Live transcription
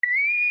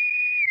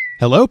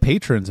Hello,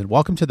 patrons, and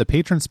welcome to the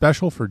patron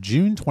special for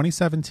June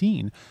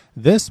 2017.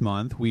 This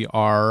month, we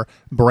are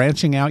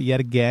branching out yet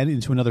again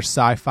into another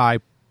sci-fi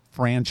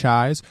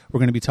franchise. We're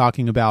going to be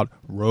talking about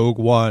Rogue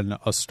One,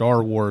 a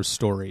Star Wars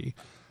story.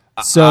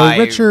 So,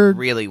 Richard,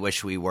 really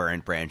wish we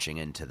weren't branching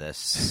into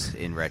this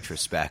in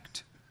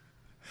retrospect.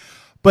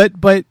 But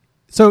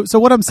so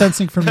what I'm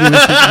sensing from you is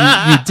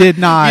that you did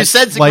not. You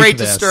sense a like great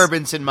this.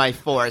 disturbance in my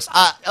force.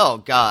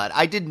 Oh God,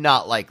 I did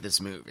not like this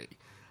movie.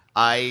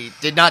 I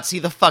did not see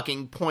the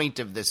fucking point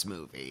of this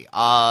movie.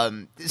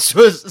 This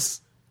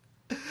was.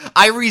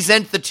 I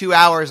resent the 2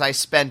 hours I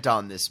spent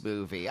on this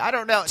movie. I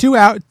don't know.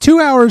 2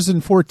 hours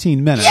and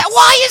 14 minutes. Yeah,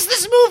 why is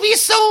this movie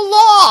so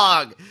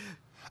long?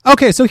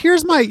 Okay, so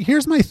here's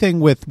my thing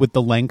with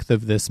the length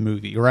of this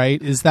movie,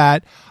 right? Is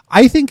that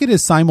I think it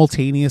is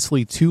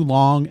simultaneously too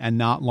long and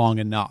not long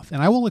enough.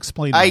 And I will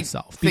explain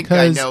myself. I think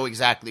because, I know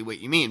exactly what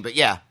you mean, but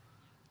yeah.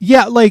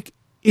 Yeah, like,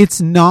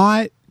 it's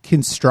not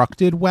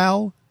constructed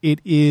well. It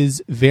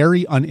is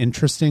very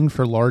uninteresting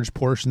for large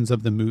portions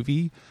of the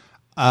movie.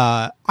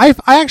 I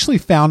actually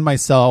found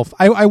myself.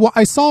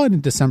 I saw it in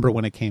December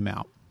when it came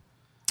out,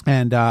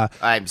 and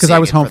because I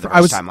was home for the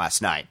first time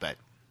last night, but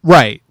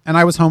right, and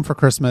I was home for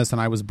Christmas, and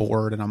I was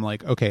bored, and I'm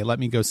like, okay, let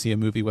me go see a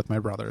movie with my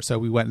brother. So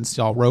we went and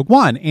saw Rogue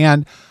One,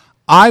 and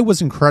I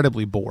was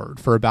incredibly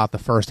bored for about the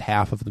first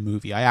half of the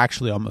movie. I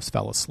actually almost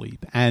fell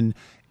asleep, and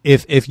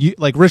if you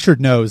like,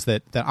 Richard knows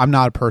that I'm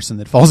not a person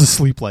that falls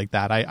asleep like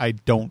that. I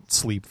don't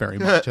sleep very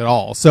much at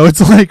all. So it's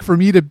like, for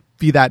me to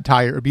be that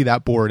tired or be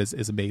that bored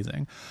is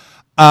amazing.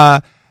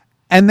 And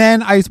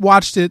then I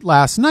watched it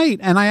last night,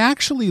 and I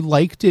actually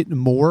liked it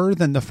more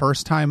than the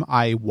first time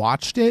I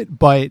watched it,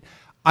 but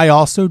I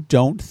also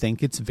don't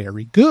think it's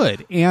very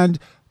good. And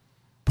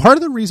part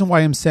of the reason why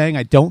I'm saying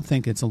I don't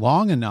think it's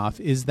long enough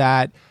is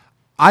that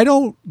I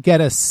don't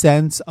get a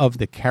sense of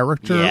the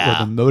character or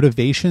the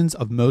motivations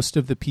of most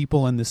of the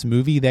people in this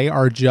movie. They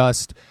are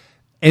just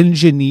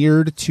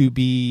engineered to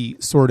be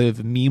sort of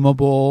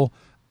memeable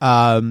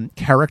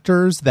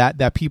characters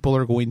that people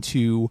are going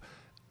to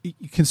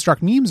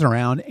construct memes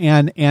around.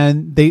 And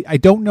I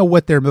don't know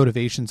what their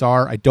motivations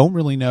are. I don't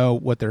really know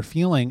what they're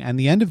feeling. And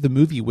the end of the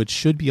movie, which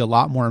should be a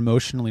lot more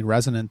emotionally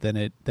resonant than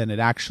it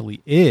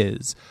actually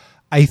is,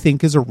 I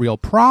think is a real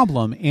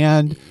problem.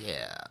 And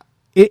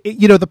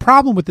the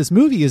problem with this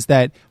movie is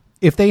that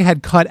if they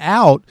had cut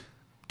out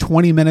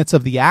 20 minutes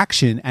of the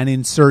action and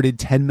inserted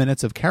 10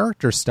 minutes of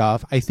character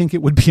stuff, I think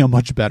it would be a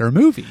much better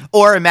movie.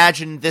 Or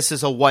imagine this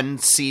is a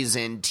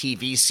one-season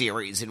TV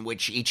series in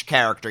which each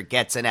character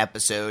gets an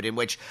episode in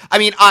which, I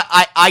mean,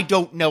 I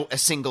don't know a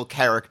single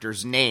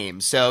character's name,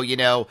 so,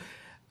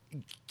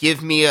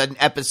 give me an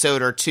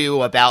episode or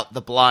two about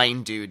the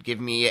blind dude,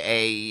 give me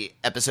a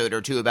episode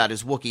or two about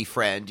his Wookiee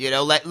friend,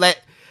 let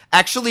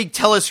actually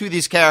tell us who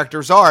these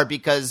characters are,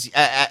 because,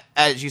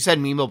 as you said,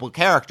 memeable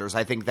characters.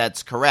 I think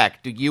that's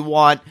correct. They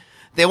want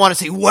to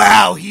say,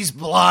 wow, he's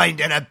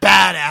blind and a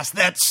badass.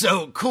 That's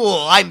so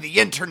cool. I'm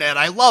the internet.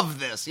 I love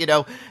this.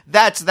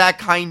 That's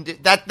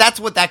that's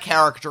what that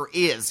character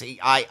is.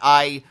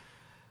 I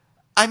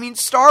mean,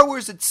 Star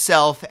Wars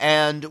itself,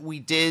 and we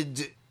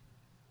did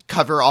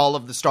cover all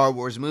of the Star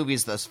Wars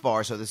movies thus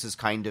far, so this is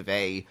kind of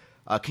a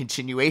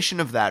continuation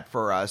of that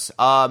for us.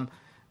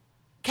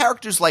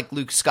 Characters like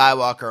Luke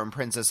Skywalker and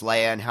Princess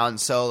Leia and Han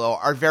Solo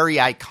are very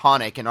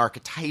iconic and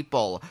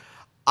archetypal.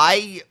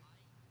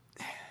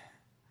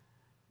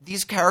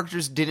 These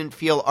characters didn't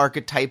feel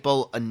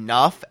archetypal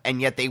enough, and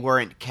yet they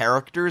weren't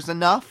characters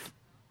enough.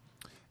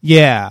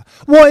 Yeah.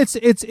 Well,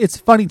 it's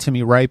funny to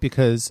me, right?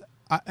 Because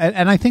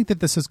I think that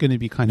this is going to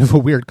be kind of a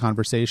weird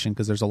conversation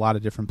because there's a lot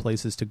of different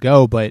places to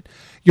go, but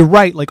you're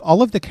right. Like,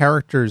 all of the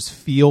characters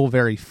feel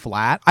very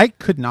flat. I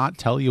could not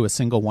tell you a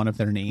single one of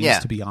their names,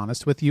 to be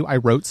honest with you. I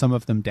wrote some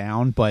of them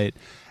down, but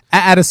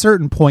at a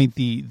certain point,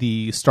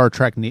 the Star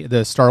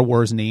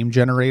Wars name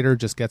generator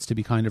just gets to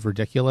be kind of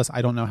ridiculous.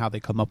 I don't know how they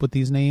come up with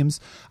these names.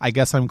 I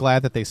guess I'm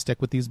glad that they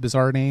stick with these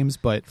bizarre names,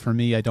 but for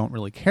me, I don't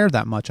really care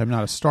that much. I'm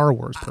not a Star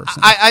Wars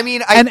person.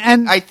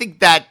 I think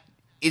that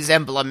is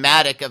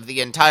emblematic of the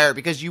entire,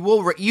 because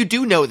you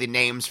do know the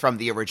names from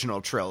the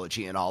original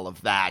trilogy and all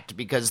of that,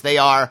 because they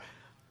are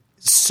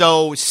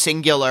so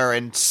singular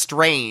and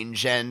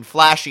strange and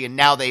flashy, and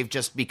now they've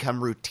just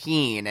become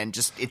routine and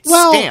just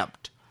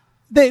stamped.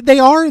 They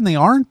are and they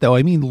aren't, though.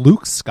 I mean,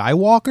 Luke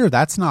Skywalker,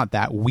 that's not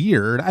that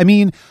weird. I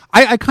mean,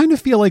 I kind of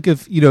feel like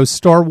if,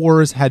 Star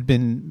Wars had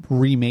been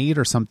remade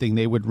or something,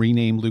 they would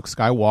rename Luke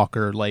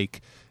Skywalker like,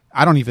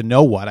 I don't even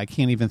know what. I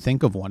can't even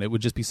think of one. It would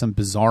just be some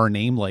bizarre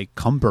name like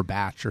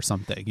Cumberbatch or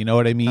something. You know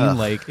what I mean? Ugh.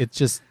 Like, it's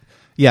just,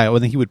 yeah,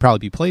 well, then he would probably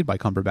be played by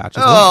Cumberbatch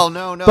as well.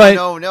 No.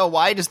 No.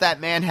 Why does that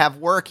man have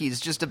work? He's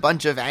just a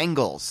bunch of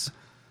angles.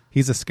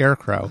 He's a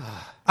scarecrow.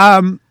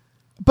 But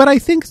I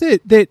think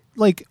that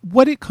like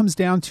what it comes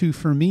down to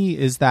for me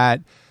is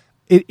that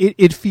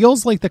it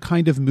feels like the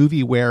kind of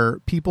movie where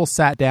people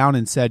sat down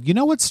and said, you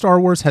know what Star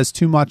Wars has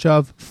too much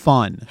of?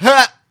 Fun.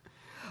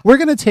 we're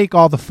gonna take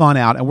all the fun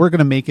out and we're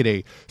gonna make it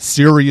a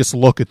serious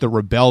look at the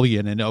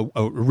rebellion and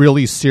a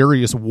really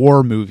serious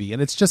war movie.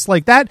 And it's just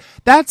like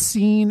that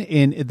scene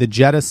in the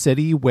Jeddah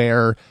City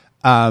where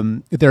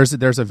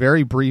there's a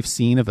very brief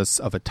scene of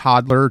a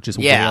toddler just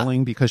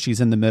wailing because she's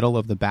in the middle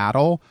of the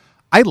battle.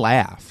 I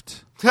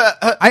laughed.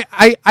 It's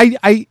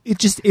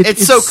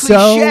so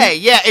cliche.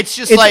 Yeah, it's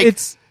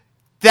just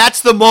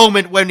that's the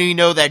moment when you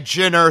know that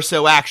Jyn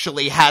Erso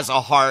actually has a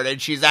heart and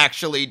she's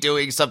actually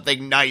doing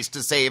something nice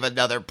to save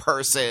another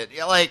person.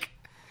 You're like,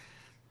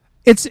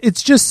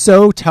 it's just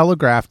so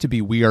telegraphed to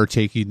be, we are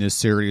taking this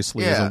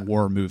seriously as a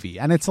war movie.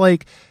 And it's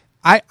like,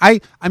 I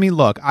mean,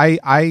 look,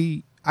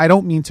 I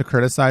don't mean to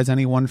criticize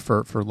anyone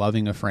for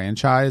loving a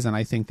franchise. And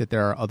I think that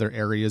there are other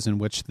areas in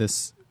which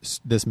this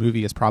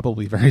movie is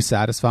probably very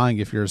satisfying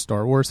if you're a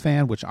Star Wars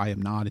fan, which I am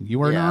not and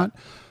you are not.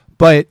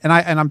 But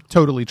I'm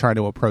totally trying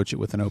to approach it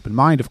with an open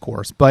mind, of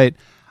course. But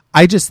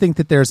I just think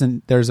that there's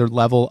a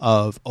level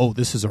of, oh,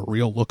 this is a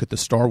real look at the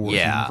Star Wars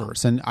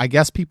universe, and I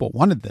guess people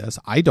wanted this.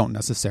 I don't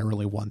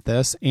necessarily want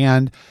this,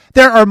 and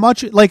there are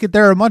much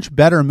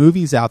better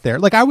movies out there.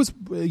 Like I was,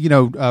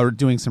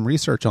 doing some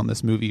research on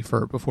this movie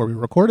before we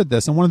recorded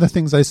this, and one of the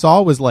things I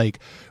saw was like,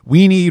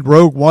 we need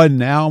Rogue One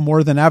now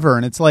more than ever,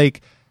 and it's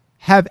like,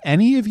 have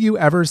any of you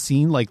ever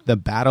seen like the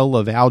Battle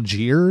of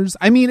Algiers?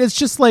 I mean, it's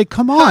just like,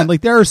 come on,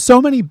 like there are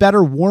so many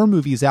better war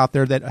movies out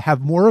there that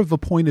have more of a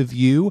point of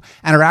view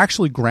and are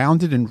actually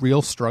grounded in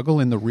real struggle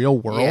in the real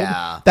world.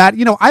 Yeah. That,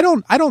 I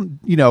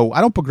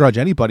don't begrudge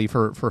anybody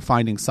for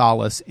finding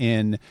solace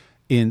in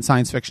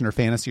science fiction or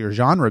fantasy or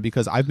genre,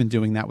 because I've been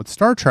doing that with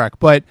Star Trek.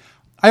 But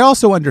I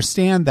also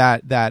understand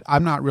that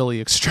I'm not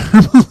really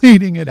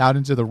extrapolating it out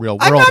into the real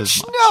world as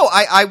much. No,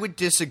 I would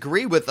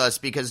disagree with us,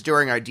 because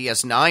during our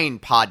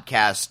DS9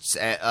 podcasts,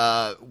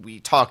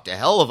 we talked a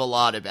hell of a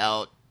lot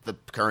about the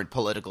current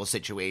political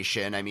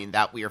situation. I mean,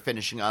 that we are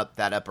finishing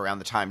that up around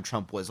the time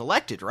Trump was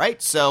elected,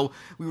 right? So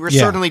we were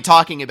certainly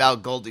talking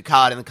about Gul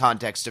Dukat in the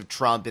context of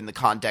Trump, in the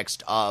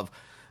context of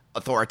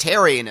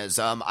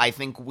authoritarianism. I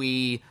think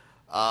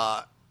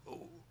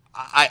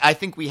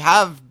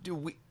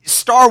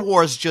Star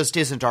Wars just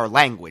isn't our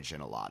language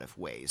in a lot of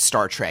ways.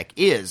 Star Trek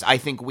is. I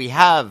think we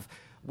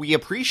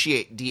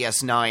appreciate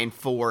DS9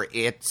 for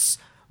its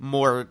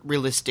more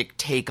realistic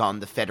take on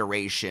the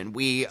Federation.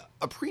 We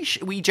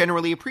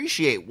generally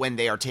appreciate when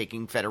they are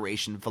taking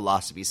Federation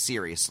philosophy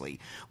seriously.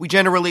 We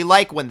generally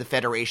like when the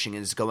Federation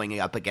is going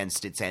up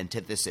against its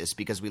antithesis,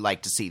 because we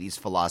like to see these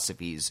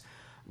philosophies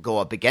go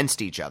up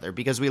against each other,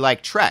 because we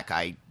like Trek.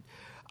 I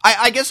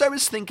guess I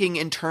was thinking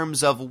in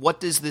terms of, what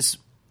does this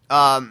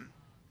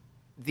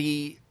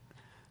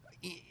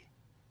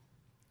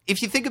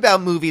if you think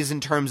about movies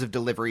in terms of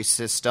delivery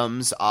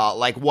systems,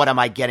 like, what am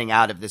I getting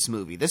out of this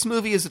movie? This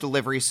movie is a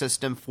delivery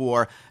system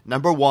for,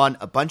 number one,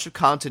 a bunch of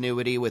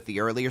continuity with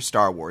the earlier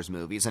Star Wars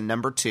movies, and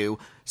number two,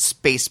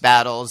 space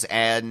battles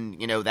and,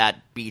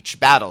 that beach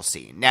battle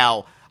scene.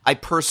 Now, I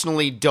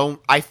personally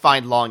I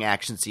find long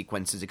action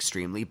sequences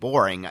extremely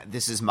boring.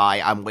 This is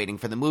I'm waiting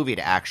for the movie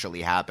to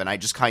actually happen. I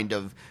just kind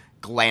of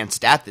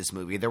glanced at this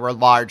movie. There were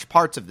large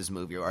parts of this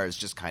movie where I was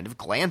just kind of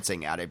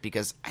glancing at it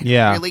because I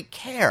didn't really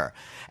care.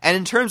 And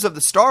in terms of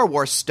the Star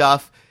Wars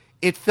stuff,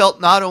 it felt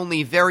not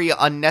only very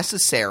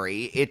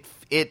unnecessary,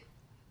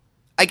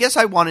 I guess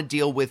I want to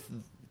deal with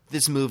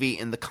this movie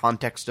in the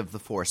context of The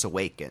Force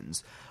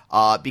Awakens.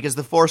 Because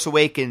The Force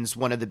Awakens,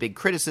 one of the big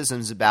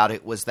criticisms about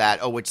it was that,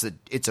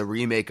 it's a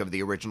remake of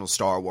the original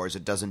Star Wars,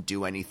 it doesn't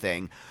do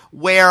anything.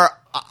 Where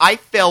I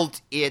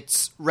felt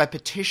its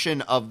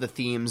repetition of the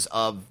themes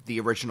of the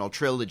original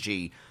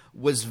trilogy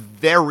was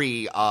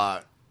very,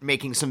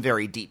 making some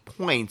very deep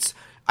points.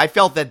 I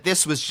felt that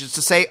this was just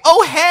to say,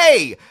 oh,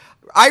 hey,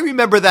 I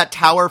remember that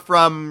tower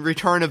from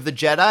Return of the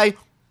Jedi.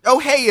 Oh,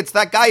 hey, it's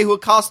that guy who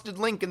accosted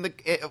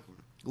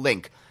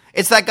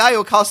It's that guy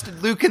who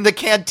accosted Luke in the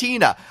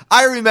cantina.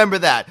 I remember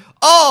that.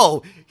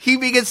 Oh, he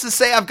begins to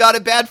say, I've got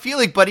a bad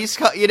feeling, but he's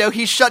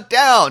shut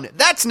down.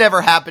 That's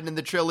never happened in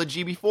the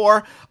trilogy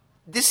before.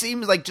 This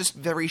seems like just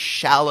very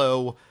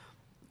shallow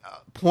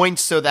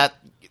points so that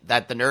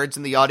the nerds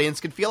in the audience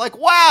can feel like,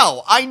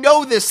 wow, I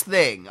know this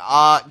thing.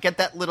 Get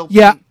that little...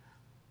 Yeah.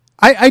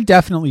 I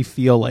definitely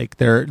feel like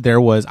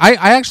there was... I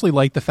actually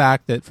like the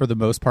fact that, for the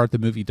most part, the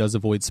movie does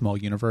avoid small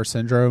universe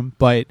syndrome,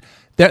 but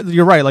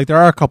you're right. Like, there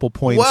are a couple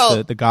points,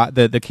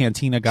 the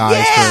cantina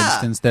guys, for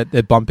instance,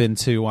 that bump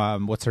into,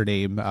 what's her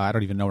name? I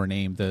don't even know her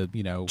name. Jyn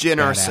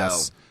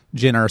Erso.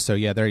 Jyn Erso,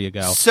 yeah, there you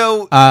go.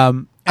 So...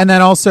 and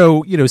then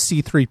also,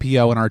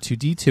 C-3PO and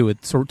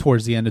R2-D2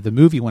 towards the end of the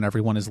movie when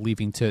everyone is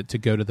leaving to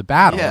go to the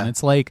battle. Yeah. And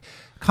it's like,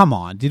 come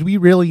on, did we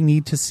really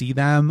need to see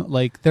them?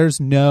 Like, there's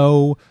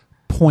no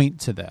point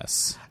to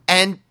this.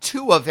 And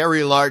to a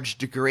very large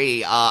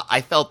degree,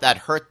 I felt that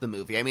hurt the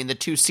movie. I mean, the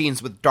two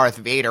scenes with Darth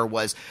Vader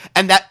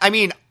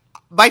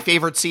my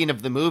favorite scene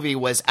of the movie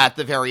was at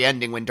the very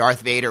ending when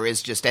Darth Vader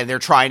is and they're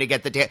trying to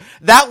get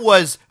that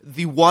was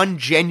the one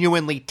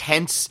genuinely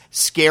tense,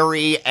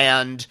 scary,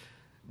 and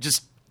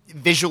just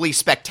visually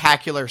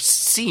spectacular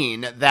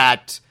scene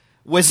that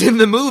was in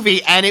the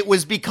movie, and it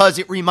was because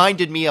it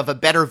reminded me of a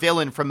better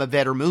villain from a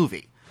better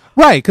movie.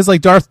 Right, because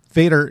like Darth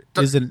Vader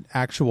is an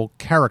actual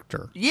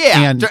character.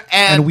 Yeah,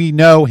 and we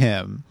know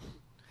him.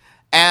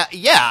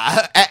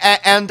 Yeah,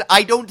 and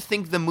I don't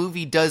think the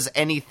movie does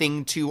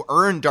anything to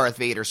earn Darth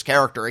Vader's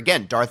character.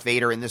 Again, Darth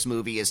Vader in this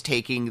movie is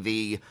taking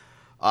the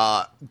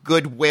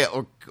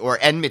goodwill or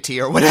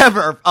enmity or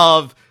whatever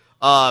of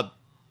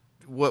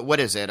what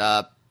is it?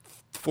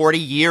 40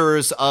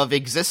 years of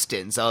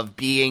existence, of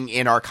being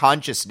in our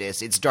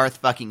consciousness. It's Darth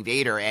fucking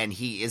Vader, and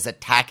he is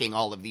attacking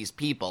all of these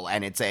people,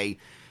 and it's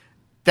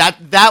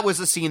that was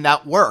a scene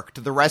that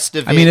worked. The rest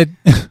of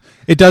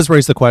it does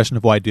raise the question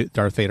of why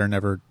Darth Vader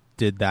never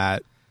did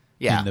that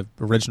in the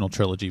original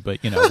trilogy, but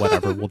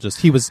whatever.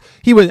 he was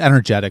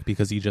energetic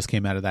because he just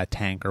came out of that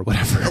tank or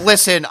whatever.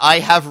 Listen, I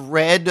have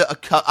read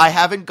I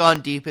haven't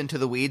gone deep into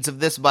the weeds of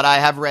this, but I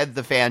have read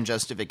the fan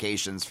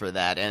justifications for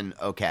that, and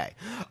okay.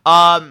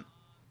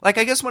 I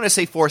guess when I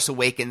say Force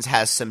Awakens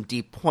has some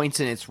deep points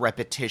in its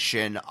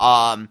repetition,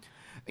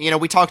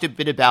 we talked a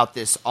bit about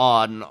this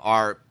on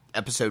our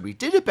episode we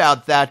did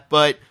about that,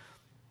 but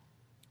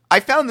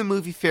I found the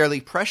movie fairly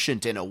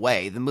prescient in a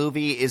way. The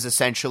movie is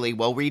essentially,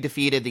 we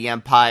defeated the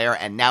Empire,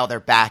 and now they're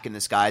back in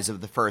the skies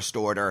of the First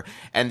Order,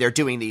 and they're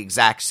doing the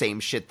exact same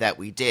shit that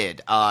we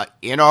did.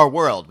 In our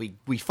world,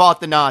 we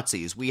fought the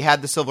Nazis, we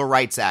had the Civil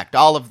Rights Act,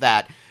 all of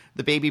that.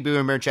 The baby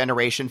boomer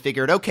generation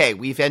figured, okay,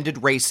 we've ended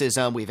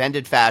racism, we've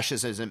ended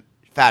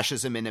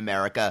fascism in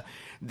America,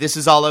 this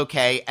is all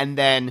okay, and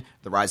then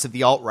the rise of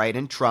the alt-right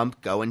and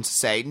Trump go and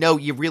say, no,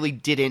 you really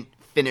didn't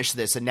finish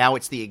this, and now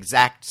it's the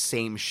exact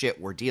same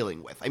shit we're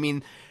dealing with. I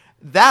mean,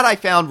 that I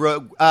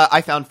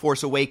found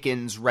Force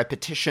Awakens'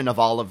 repetition of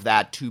all of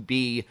that to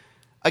be,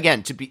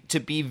 again, to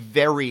be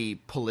very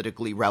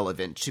politically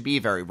relevant, to be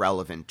very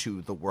relevant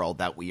to the world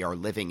that we are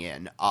living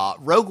in.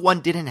 Rogue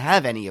One didn't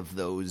have any of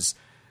those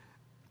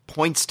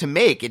points to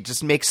make. It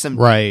just makes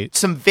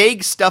some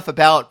vague stuff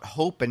about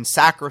hope and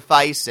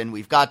sacrifice, and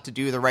we've got to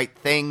do the right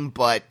thing,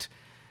 but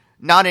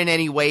not in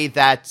any way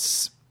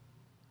that's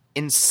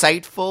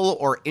insightful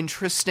or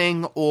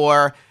interesting,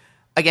 or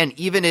again,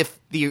 even if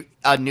the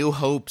New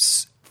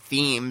Hope's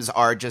themes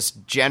are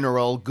just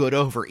general good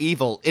over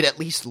evil, it at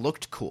least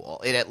looked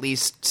cool. It at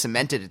least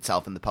cemented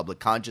itself in the public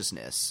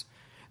consciousness.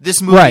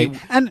 This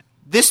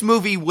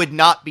movie would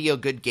not be a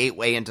good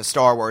gateway into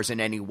Star Wars in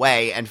any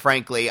way, and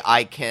frankly,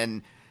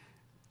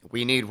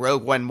 we need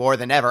Rogue One more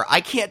than ever. I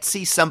can't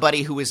see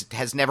somebody who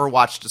has never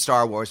watched a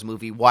Star Wars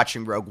movie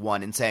watching Rogue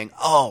One and saying,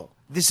 oh,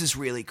 this is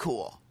really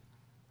cool.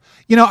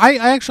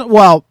 I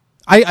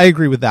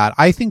agree with that.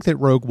 I think that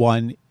Rogue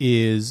One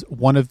is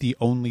one of the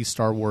only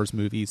Star Wars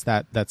movies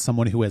that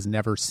someone who has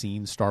never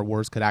seen Star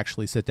Wars could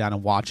actually sit down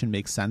and watch and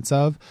make sense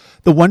of.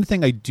 The one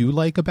thing I do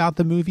like about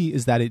the movie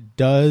is that it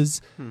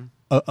does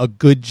a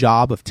good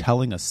job of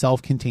telling a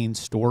self-contained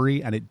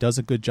story, and it does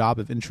a good job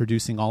of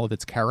introducing all of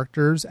its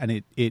characters,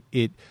 and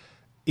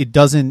it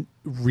doesn't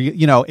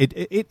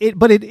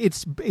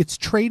it's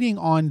trading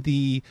on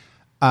the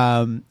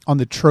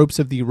tropes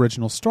of the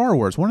original Star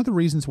Wars. One of the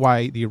reasons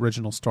why the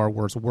original Star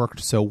Wars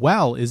worked so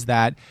well is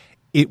that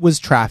it was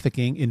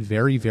trafficking in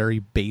very, very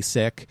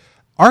basic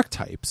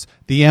archetypes: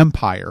 the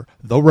Empire,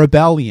 the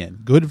Rebellion,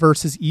 good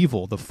versus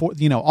evil,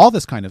 all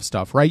this kind of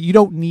stuff, right? You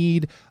don't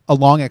need a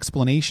long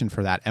explanation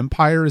for that.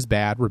 Empire is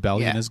bad,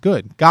 Rebellion is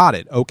good. Got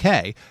it.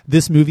 Okay.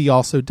 This movie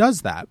also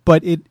does that,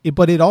 but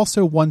it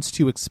also wants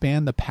to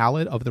expand the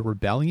palette of the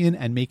Rebellion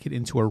and make it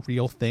into a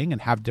real thing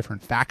and have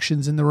different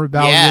factions in the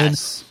Rebellion.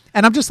 Yes.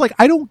 And I'm just like,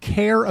 I don't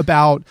care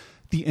about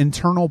the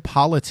internal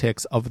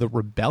politics of the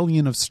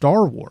Rebellion of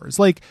Star Wars.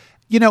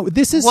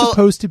 This is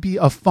supposed to be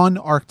a fun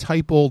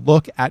archetypal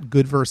look at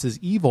good versus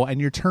evil, and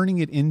you're turning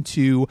it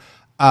into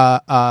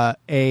I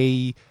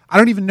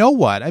don't even know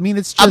what. I mean,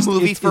 it's just a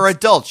movie for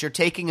adults. You're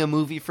taking a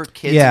movie for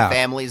kids and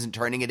families and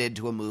turning it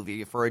into a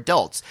movie for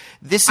adults.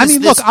 This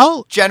is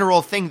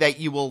general thing that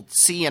you will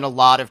see in a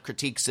lot of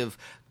critiques of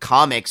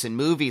comics and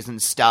movies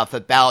and stuff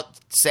about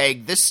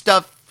saying this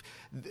stuff.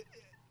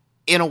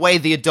 In a way,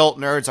 the adult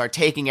nerds are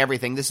taking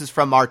everything. This is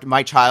from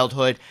my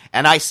childhood,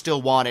 and I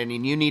still want it.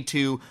 And you need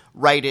to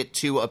write it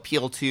to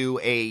appeal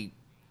to a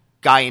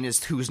guy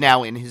who's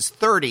now in his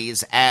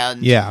 30s.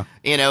 And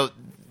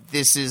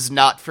this is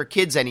not for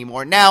kids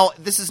anymore. Now,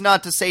 this is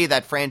not to say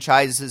that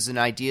franchises and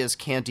ideas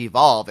can't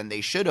evolve, and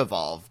they should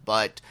evolve.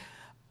 But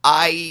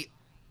I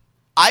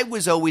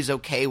was always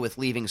okay with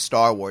leaving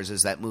Star Wars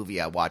as that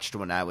movie I watched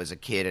when I was a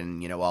kid,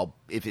 and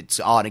if it's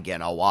on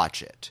again, I'll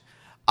watch it.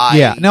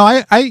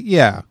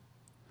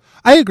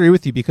 I agree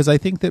with you, because I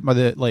think that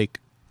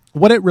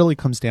what it really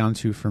comes down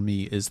to for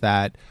me is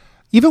that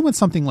even with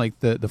something like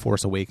the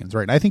Force Awakens,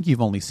 right? I think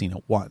you've only seen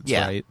it once,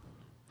 right?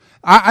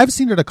 I've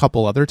seen it a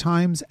couple other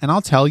times, and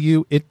I'll tell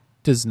you, it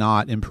does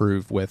not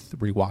improve with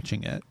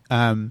rewatching it.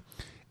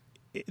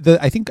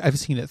 I think I've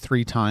seen it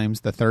 3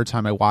 times. The third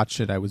time I watched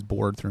it, I was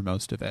bored through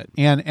most of it.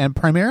 And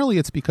primarily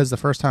it's because the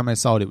first time I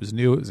saw it, it was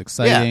new, it was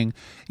exciting.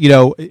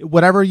 Yeah.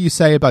 Whatever you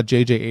say about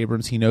J.J.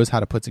 Abrams, he knows how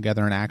to put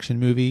together an action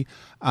movie.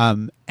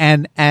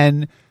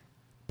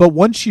 But But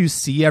once you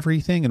see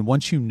everything and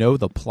once you know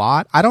the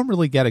plot, I don't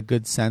really get a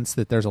good sense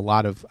that there's a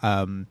lot of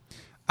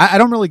I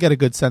don't really get a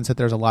good sense that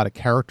there's a lot of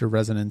character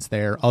resonance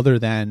there, other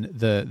than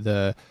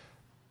the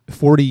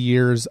 40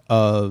 years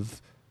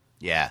of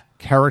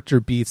character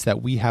beats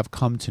that we have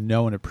come to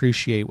know and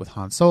appreciate with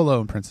Han Solo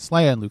and Princess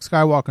Leia and Luke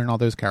Skywalker and all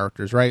those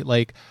characters, right?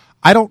 Like,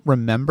 I don't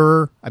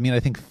remember. I mean, I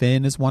think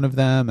Finn is one of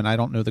them, and I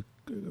don't know the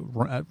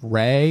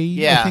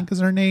Rey. I think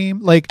is her name.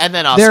 Like, and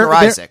then Oscar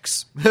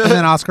Isaacs, and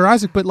then Oscar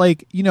Isaac. But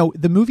like, you know,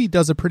 the movie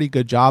does a pretty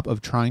good job of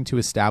trying to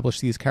establish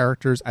these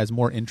characters as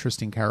more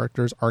interesting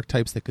characters,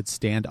 archetypes that could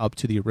stand up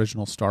to the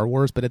original Star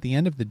Wars. But at the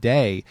end of the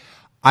day,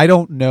 I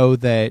don't know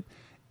that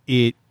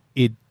it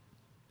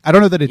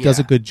does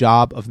a good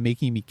job of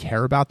making me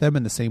care about them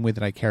in the same way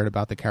that I cared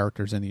about the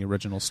characters in the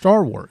original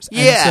Star Wars.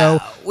 Yeah.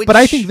 And so, but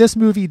I think this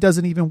movie does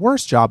an even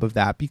worse job of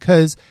that,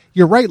 because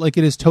you're right. Like,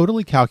 it is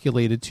totally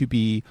calculated to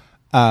be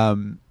a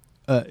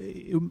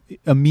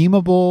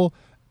memeable,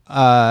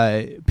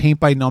 paint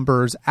by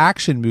numbers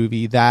action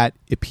movie that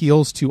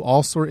appeals to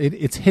all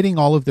it's hitting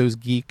all of those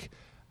geek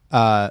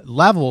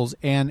levels,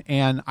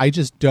 and I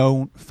just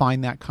don't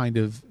find that kind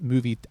of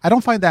movie. I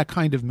don't find that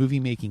kind of movie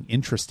making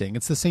interesting.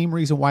 It's the same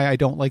reason why I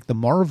don't like the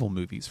Marvel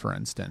movies, for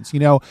instance. You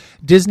know,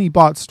 Disney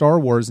bought Star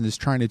Wars and is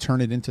trying to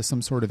turn it into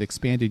some sort of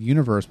expanded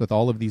universe with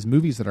all of these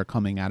movies that are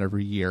coming out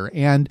every year.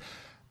 And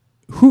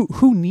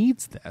who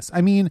needs this?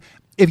 I mean,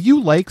 if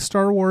you like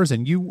Star Wars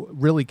and you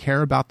really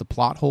care about the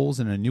plot holes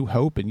in A New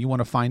Hope, and you want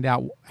to find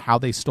out how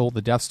they stole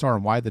the Death Star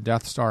and why the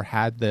Death Star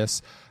had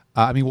this.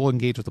 I mean, we'll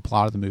engage with the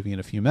plot of the movie in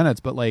a few minutes,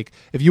 but like,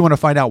 if you want to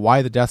find out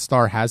why the Death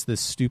Star has this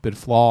stupid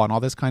flaw and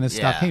all this kind of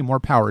stuff, hey, more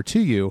power to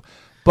you.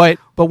 But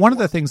one of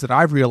the things that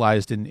I've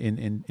realized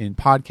in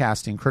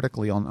podcasting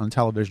critically on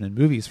television and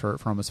movies for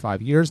almost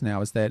 5 years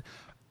now is that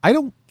I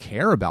don't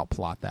care about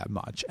plot that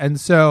much. And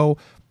so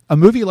a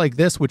movie like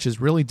this, which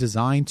is really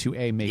designed to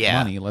A, make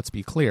money, let's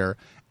be clear,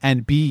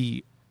 and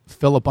B,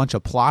 fill a bunch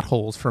of plot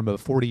holes from a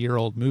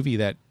 40-year-old movie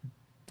that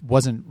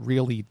wasn't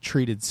really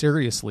treated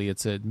seriously.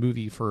 It's a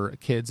movie for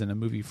kids and a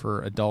movie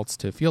for adults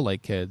to feel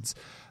like kids.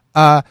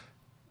 Who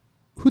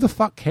the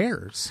fuck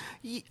cares?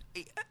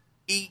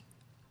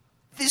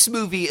 This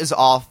movie is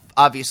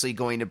obviously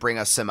going to bring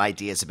us some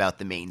ideas about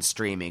the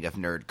mainstreaming of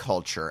nerd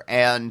culture,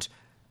 and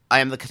I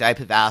am the type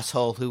of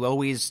asshole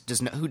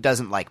who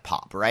doesn't like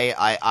pop, right?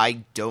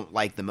 I don't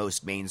like the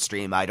most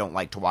mainstream. I don't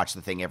like to watch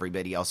the thing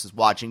everybody else is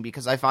watching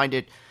because I find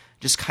it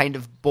just kind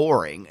of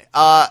boring.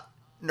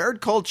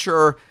 Nerd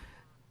culture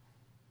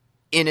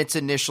in its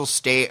initial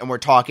state, and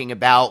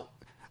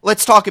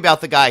let's talk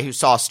about the guy who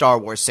saw Star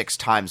Wars 6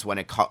 times when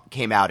it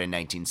came out in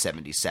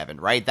 1977,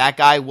 right? That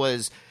guy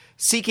was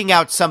seeking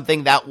out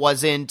something that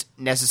wasn't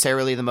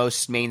necessarily the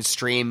most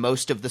mainstream.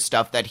 Most of the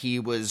stuff that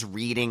he was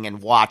reading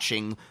and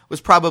watching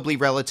was probably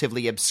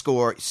relatively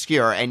obscure,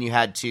 and you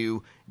had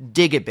to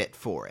dig a bit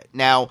for it.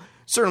 Now,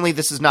 certainly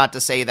this is not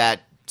to say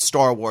that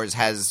Star Wars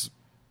has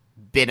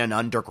been an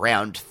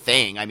underground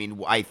thing. I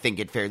mean, I think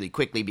it fairly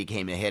quickly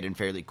became a hit and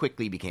fairly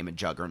quickly became a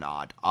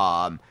juggernaut.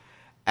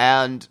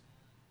 And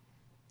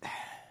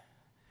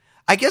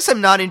I guess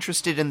I'm not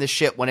interested in this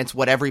shit when it's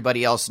what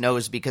everybody else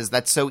knows, because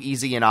that's so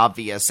easy and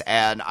obvious,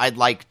 and I'd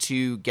like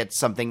to get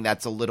something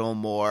that's a little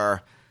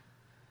more...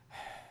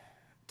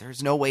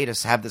 There's no way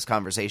to have this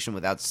conversation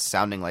without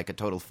sounding like a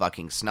total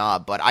fucking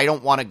snob, but I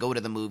don't want to go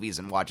to the movies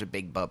and watch a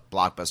big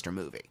blockbuster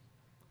movie.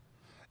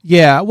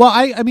 Yeah, well,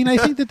 I mean, I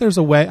think that there's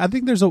a way.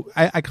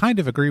 I kind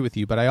of agree with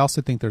you, but I also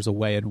think there's a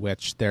way in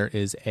which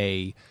there's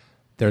a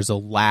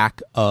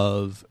lack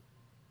of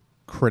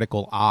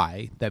critical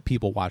eye that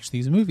people watch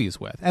these movies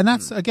with, and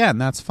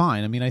that's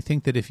fine. I mean, I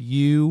think that if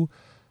you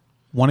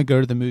want to go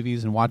to the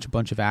movies and watch a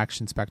bunch of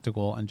action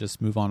spectacle and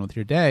just move on with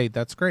your day,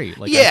 that's great.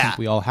 Like, I think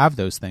we all have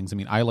those things. I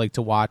mean, I like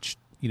to watch,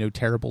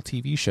 terrible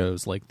TV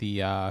shows like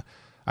the.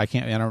 I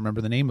don't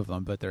remember the name of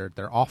them, but they're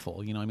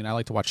awful. I mean, I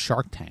like to watch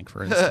Shark Tank,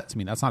 for instance. I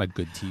mean, that's not a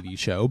good TV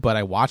show, but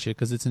I watch it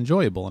because it's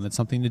enjoyable and it's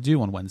something to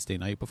do on Wednesday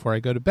night before I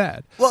go to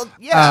bed. Well,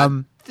 yeah.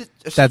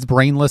 That's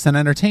brainless and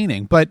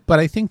entertaining. But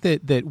I think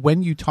that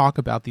when you talk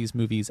about these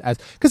movies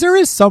because there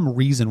is some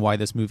reason why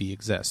this movie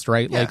exists,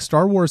 right? Yeah. Like,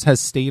 Star Wars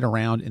has stayed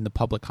around in the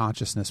public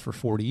consciousness for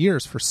 40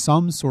 years for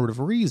some sort of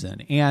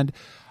reason. And,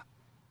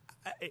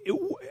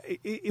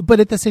 but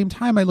at the same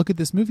time, I look at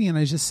this movie and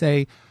I just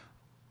say,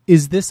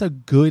 is this a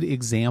good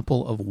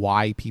example of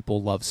why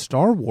people love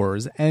Star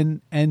Wars?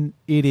 And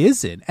it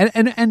isn't.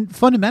 And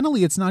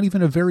fundamentally, it's not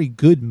even a very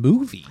good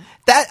movie.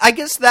 I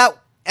guess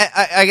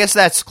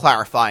that's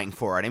clarifying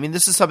for it. I mean,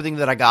 this is something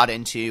that I got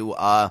into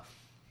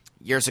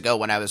years ago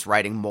when I was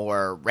writing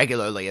more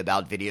regularly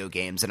about video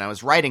games, and I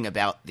was writing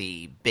about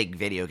the big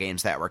video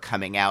games that were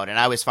coming out, and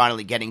I was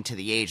finally getting to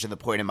the age and the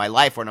point in my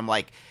life when I'm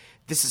like,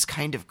 this is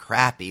kind of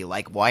crappy.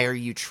 Like, why are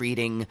you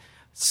treating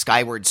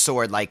Skyward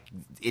Sword like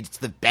it's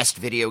the best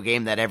video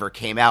game that ever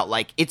came out?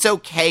 Like, it's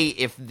okay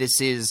if this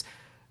is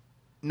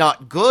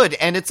not good,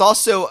 and it's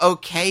also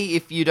okay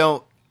if you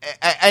don't.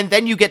 And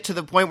then you get to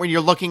the point where you're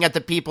looking at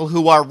the people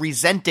who are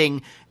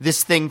resenting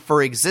this thing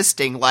for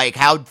existing, like,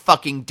 how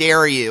fucking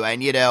dare you?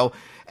 And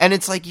and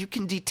it's like, you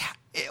can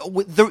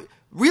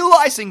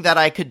realizing that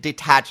I could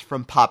detach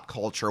from pop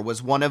culture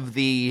was one of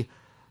the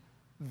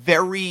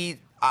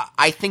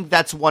I think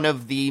that's one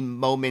of the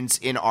moments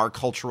in our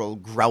cultural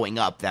growing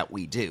up that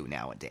we do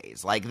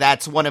nowadays. Like,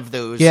 that's one of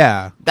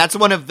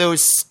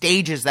those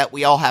stages that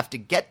we all have to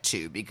get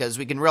to, because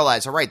we can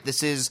realize, all right,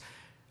 this is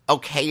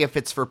okay if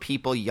it's for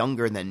people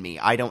younger than me.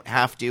 I don't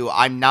have to.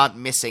 I'm not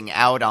missing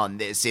out on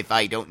this if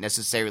I don't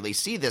necessarily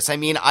see this. I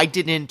mean,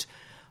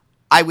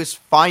 I was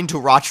fine to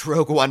watch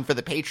Rogue One for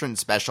the patron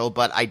special,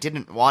 but I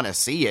didn't want to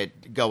see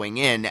it going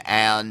in,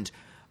 and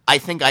I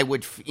think I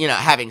would,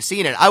 having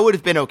seen it, I would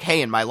have been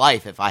okay in my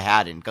life if I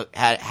hadn't.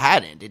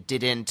 It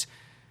didn't.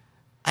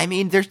 I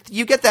mean,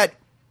 you get that.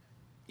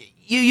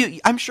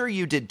 I'm sure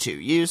you did too.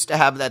 You used to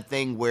have that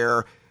thing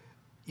where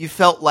you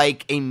felt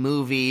like a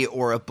movie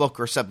or a book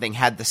or something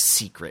had the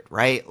secret,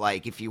 right?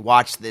 Like, if you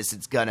watch this,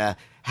 it's gonna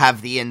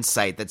have the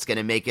insight that's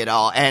gonna make it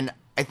all. And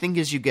I think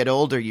as you get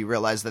older, you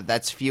realize that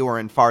that's fewer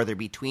and farther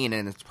between,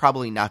 and it's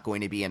probably not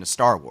going to be in a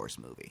Star Wars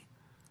movie.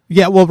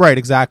 Yeah, well, right,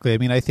 exactly. I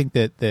mean, I think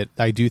that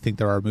I do think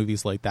there are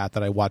movies like that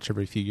I watch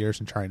every few years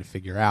and trying to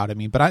figure out. I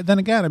mean, but then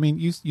again, I mean,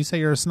 you say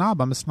you're a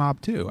snob. I'm a snob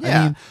too.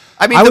 Yeah.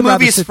 I mean the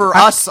movies for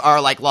us are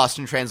like Lost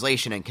in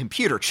Translation and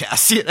Computer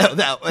Chess.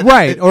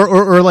 Right,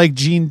 or like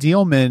Gene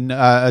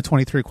Dealman,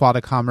 23 Quad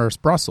of Commerce,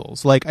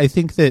 Brussels. Like, I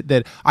think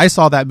that I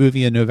saw that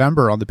movie in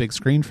November on the big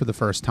screen for the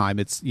first time.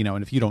 It's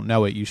and if you don't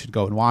know it, you should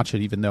go and watch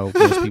it, even though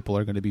most people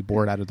are going to be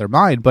bored out of their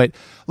mind. But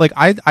like,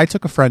 I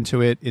took a friend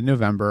to it in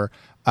November.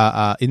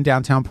 In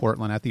downtown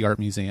Portland at the Art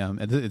Museum.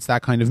 It's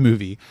that kind of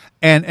movie.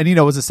 And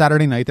it was a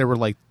Saturday night. There were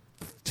like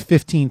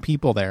 15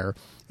 people there.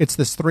 It's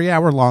this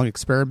 3-hour long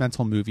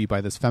experimental movie by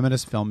this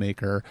feminist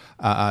filmmaker,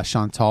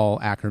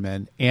 Chantal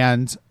Akerman.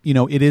 And,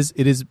 it is,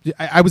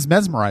 I was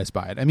mesmerized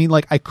by it. I mean,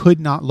 like, I could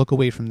not look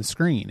away from the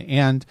screen.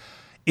 And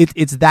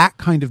it's that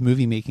kind of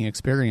movie making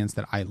experience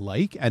that I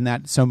like, and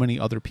that so many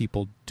other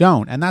people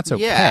don't, and that's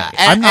okay. Yeah,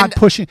 I'm not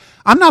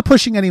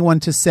pushing anyone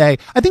to say.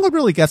 I think what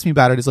really gets me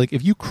about it is, like,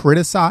 if you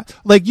criticize,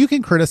 like, you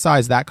can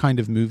criticize that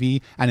kind of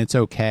movie and it's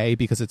okay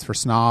because it's for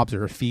snobs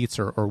or feats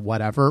or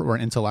whatever, or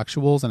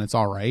intellectuals, and it's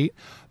all right.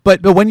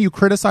 But when you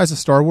criticize a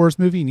Star Wars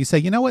movie and you say,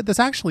 you know what, this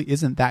actually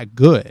isn't that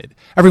good,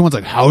 everyone's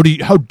like, how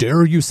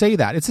dare you say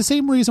that? It's the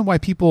same reason why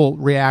people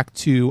react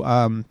to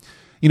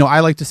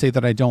I like to say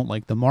that I don't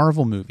like the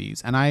Marvel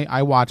movies. And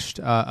I watched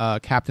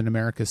Captain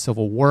America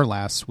Civil War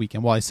last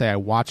weekend. Well, I say I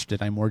watched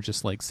it. I more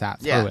just like sat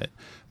through it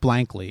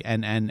blankly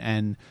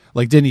and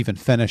like didn't even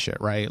finish it,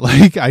 right?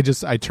 Like, I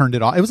turned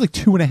it off. It was like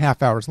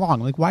 2.5 hours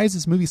long. Like, why is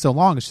this movie so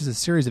long? It's just a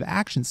series of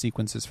action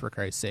sequences, for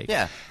Christ's sake.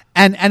 Yeah.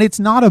 And it's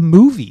not a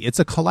movie. It's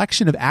a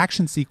collection of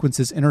action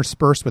sequences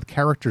interspersed with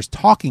characters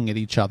talking at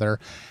each other.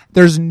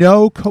 There's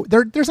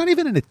there's not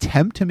even an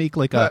attempt to make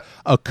like a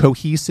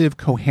cohesive,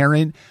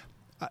 coherent,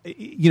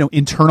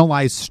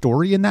 internalized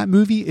story in that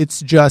movie. It's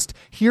just,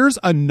 here's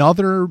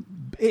another.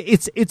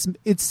 It's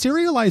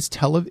serialized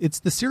it's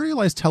the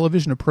serialized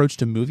television approach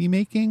to movie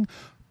making,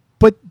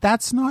 but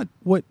that's not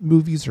what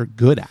movies are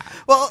good at.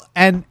 Well,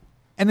 and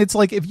it's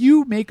like, if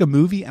you make a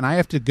movie and I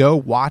have to go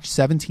watch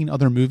 17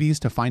 other movies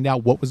to find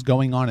out what was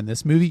going on in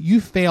this movie, you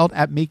failed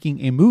at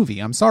making a movie.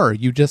 I'm sorry,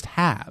 you just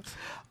have.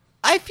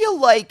 I feel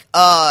like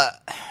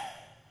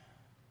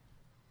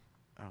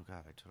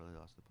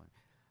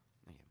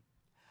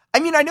I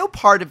mean, I know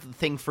part of the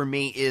thing for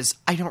me is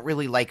I don't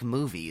really like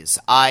movies.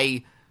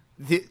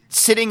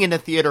 Sitting in a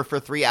theater for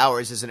 3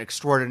 hours is an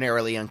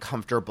extraordinarily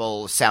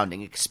uncomfortable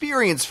sounding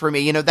experience for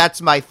me. That's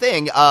my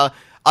thing. I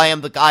am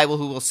the guy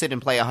who will sit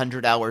and play a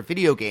 100-hour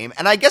video game.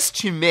 And I guess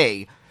to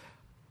me,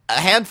 a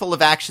handful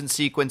of action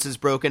sequences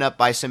broken up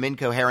by some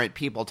incoherent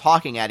people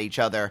talking at each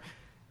other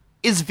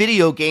is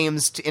video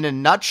games in a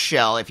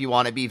nutshell, if you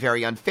want to be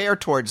very unfair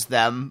towards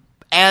them.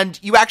 And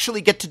you actually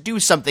get to do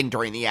something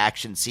during the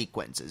action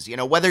sequences.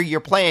 Whether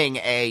you're playing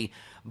a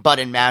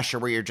button masher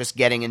where you're just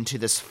getting into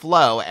this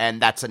flow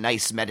and that's a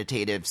nice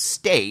meditative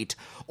state,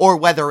 or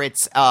whether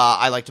it's,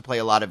 I like to play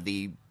a lot of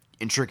the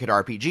intricate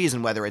RPGs,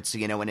 and whether it's,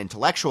 an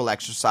intellectual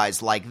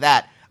exercise like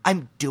that,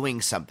 I'm doing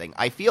something.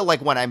 I feel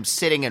like when I'm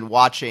sitting and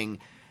watching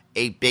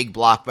a big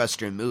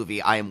blockbuster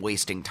movie, I am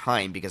wasting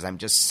time because I'm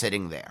just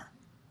sitting there.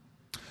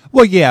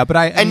 Well, yeah, but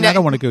I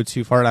don't want to go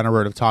too far down a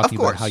road of talking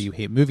about how you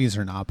hate movies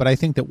or not. But I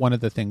think that one of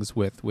the things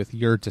with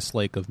your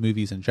dislike of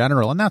movies in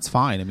general, and that's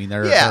fine. I mean,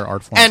 there are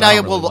art forms and I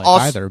don't really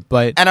like either.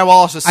 But and I will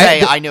also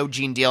say, I know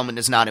Gene Dealman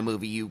is not a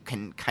movie you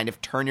can kind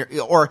of turn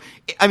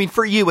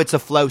for you, it's a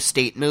flow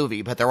state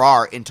movie. But there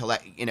are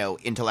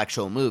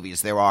intellectual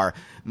movies. There are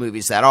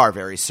movies that are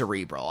very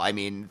cerebral. I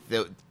mean,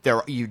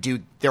 there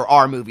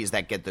are movies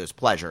that get those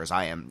pleasures.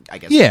 I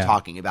guess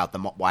talking about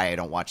why I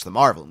don't watch the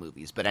Marvel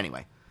movies. But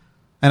anyway.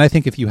 And I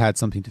think if you had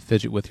something to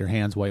fidget with your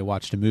hands while you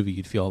watched a movie,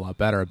 you'd feel a lot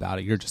better about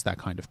it. You're just that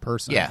kind of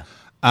person. Yeah.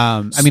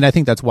 I mean, I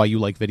think that's why you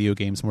like video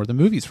games more than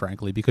movies,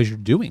 frankly, because you're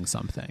doing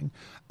something,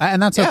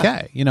 and that's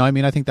okay. I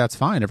mean, I think that's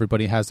fine.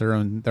 Everybody has their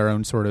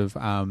own sort of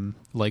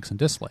likes and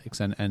dislikes,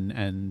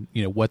 and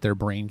what their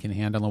brain can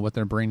handle and what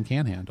their brain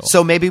can't handle.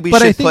 So maybe we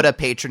should put a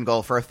patron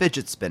goal for a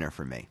fidget spinner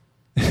for me.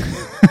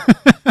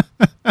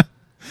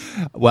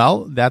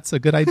 Well, that's a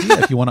good idea.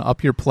 If you want to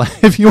up your play,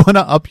 if you want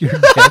to up your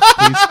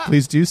gift,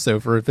 please do so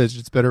for a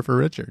Fidget Spinner for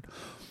Richard.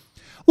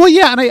 Well,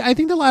 yeah, and I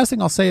think the last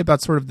thing I'll say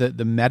about sort of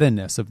the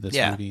meta-ness of this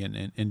movie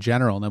in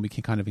general, and then we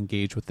can kind of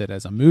engage with it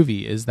as a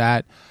movie, is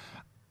that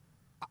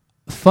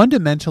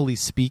fundamentally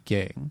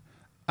speaking,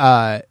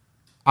 I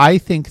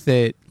think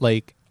that,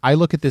 like, I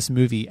look at this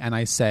movie and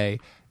I say,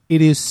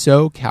 it is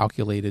so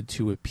calculated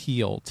to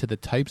appeal to the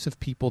types of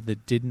people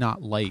that did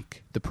not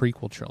like the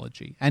prequel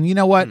trilogy. And you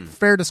know what?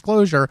 Fair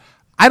disclosure,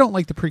 I don't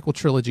like the prequel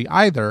trilogy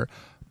either,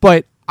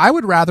 but I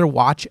would rather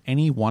watch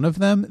any one of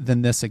them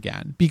than this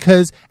again,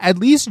 because at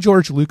least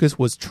George Lucas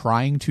was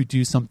trying to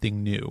do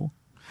something new.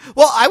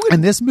 Well,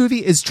 and this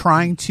movie is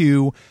trying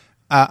to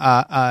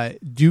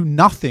do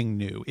nothing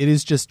new. It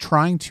is just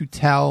trying to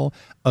tell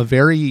a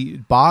very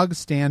bog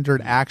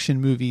standard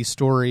action movie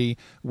story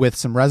with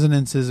some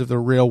resonances of the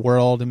real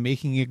world and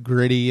making it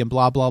gritty and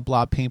blah, blah,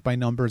 blah, paint by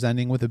numbers,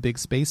 ending with a big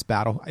space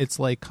battle. It's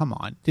like, come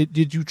on.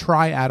 Did you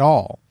try at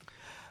all?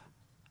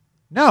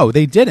 No,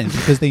 they didn't,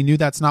 because they knew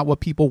that's not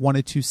what people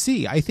wanted to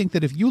see. I think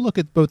that if you look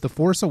at both The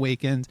Force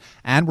Awakens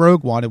and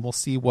Rogue One, and we'll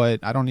see what,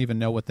 I don't even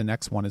know what the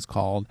next one is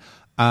called.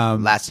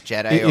 Last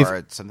Jedi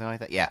or something like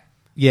that. Yeah.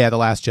 Yeah, The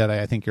Last Jedi.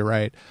 I think you're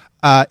right.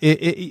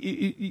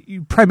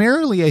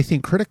 Primarily, I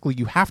think critically,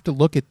 you have to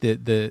look at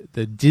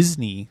the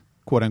Disney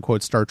quote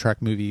unquote Star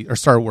Trek movie or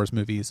Star Wars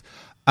movies.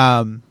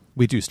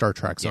 We do Star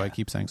Trek, so I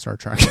keep saying Star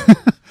Trek.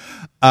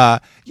 I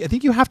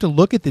think you have to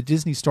look at the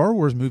Disney Star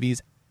Wars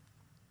movies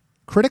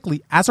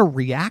critically as a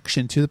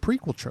reaction to the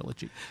prequel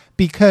trilogy,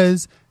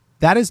 because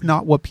that is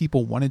not what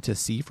people wanted to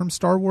see from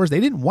Star Wars. They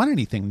didn't want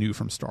anything new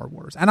from Star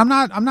Wars. And I'm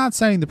not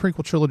saying the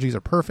prequel trilogies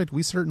are perfect.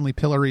 We certainly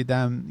pilloried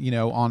them,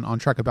 on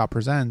Trek About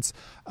Presents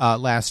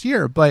last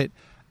year. But,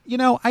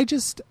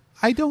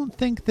 I don't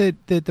think that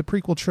the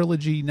prequel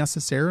trilogy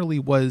necessarily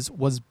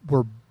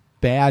were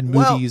bad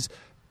movies.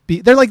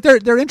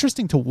 They're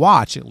interesting to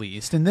watch, at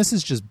least, and this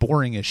is just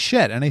boring as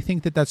shit. And I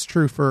think that that's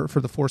true for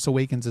The Force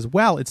Awakens as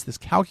well. It's this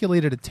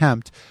calculated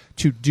attempt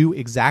to do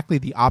exactly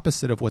the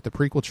opposite of what the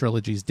prequel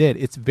trilogies did.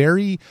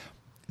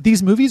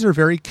 These movies are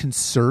very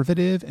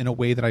conservative in a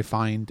way that I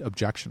find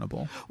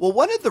objectionable. Well,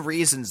 one of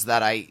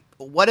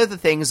the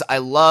things I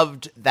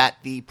loved that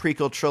the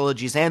prequel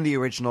trilogies and the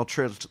original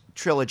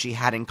trilogy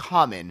had in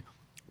common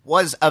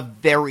was a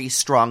very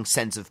strong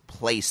sense of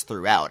place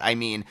throughout. I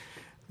mean,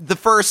 the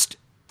first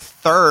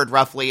third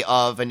roughly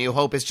of A New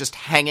Hope is just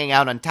hanging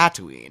out on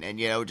Tatooine, and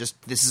just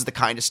this is the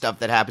kind of stuff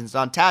that happens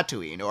on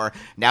Tatooine, or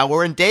now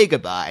we're in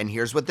Dagobah and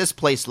here's what this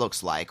place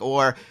looks like,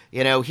 or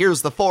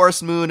here's the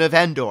forest moon of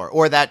Endor,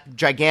 or that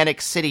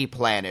gigantic city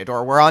planet,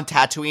 or we're on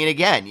Tatooine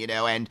again,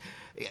 and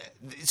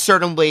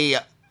certainly,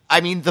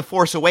 I mean, The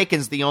Force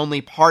Awakens, the only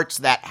parts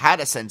that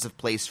had a sense of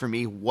place for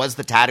me was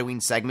the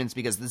Tatooine segments,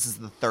 because this is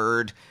the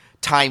third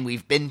time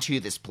we've been to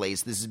this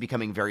place. This is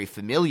becoming very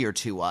familiar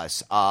to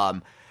us.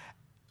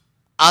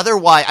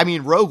 Otherwise, I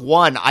mean, Rogue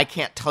One, I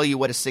can't tell you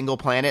what a single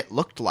planet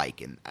looked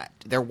like in that.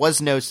 There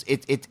was no,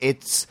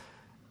 it's,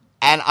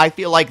 and I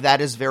feel like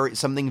that is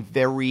something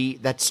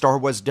that Star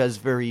Wars does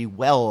very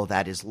well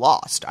that is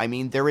lost. I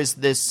mean, there is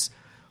this,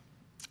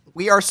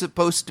 we are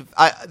supposed to,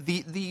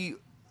 the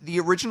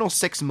original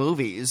 6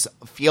 movies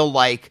feel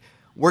like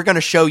we're going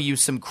to show you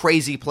some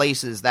crazy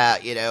places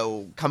that,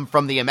 come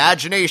from the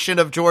imagination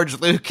of George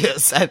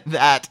Lucas and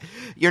that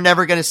you're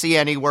never going to see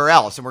anywhere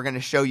else. And we're going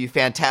to show you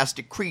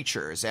fantastic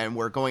creatures. And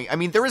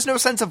there is no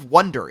sense of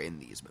wonder in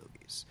these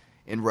movies,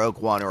 in Rogue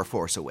One or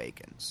Force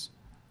Awakens.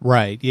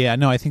 Right. Yeah,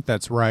 no, I think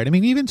that's right. I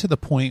mean, even to the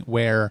point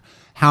where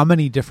how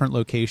many different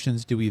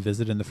locations do we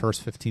visit in the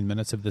first 15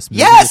 minutes of this movie?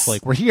 Yes! It's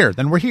like, we're here,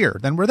 then we're here,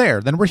 then we're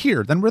there, then we're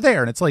here, then we're there.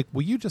 And it's like,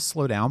 will you just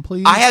slow down,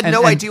 please? I had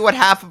no idea what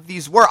half of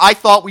these were. I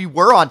thought we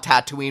were on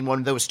Tatooine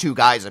when those 2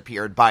 guys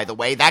appeared, by the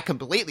way. That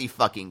completely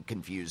fucking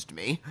confused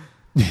me.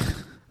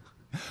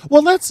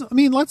 Well,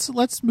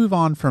 let's move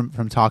on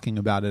from talking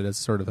about it as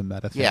sort of a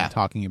meta thing,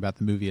 talking about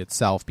the movie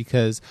itself,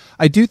 because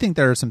I do think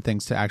there are some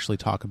things to actually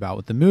talk about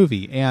with the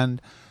movie.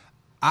 And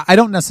I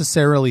don't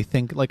necessarily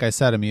think, like I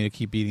said, I mean, I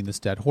keep beating this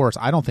dead horse.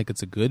 I don't think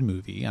it's a good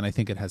movie, and I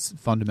think it has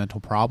fundamental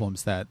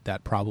problems that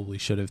probably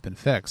should have been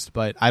fixed.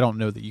 But I don't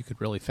know that you could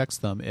really fix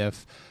them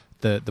if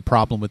the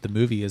problem with the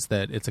movie is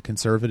that it's a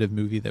conservative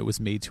movie that was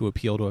made to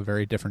appeal to a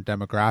very different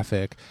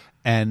demographic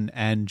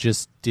and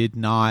just did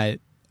not.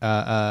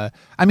 I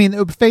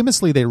mean,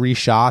 famously, they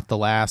reshot the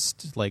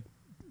last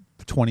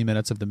 20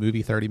 minutes of the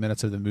movie, 30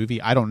 minutes of the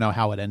movie. I don't know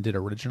how it ended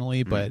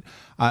originally, but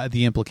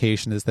the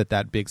implication is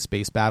that big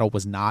space battle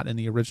was not in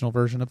the original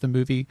version of the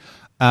movie.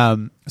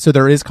 So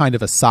there is kind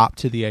of a sop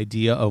to the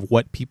idea of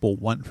what people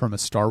want from a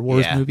Star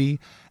Wars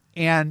movie.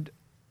 And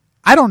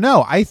I don't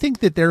know. I think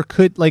that there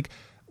could,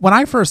 when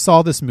I first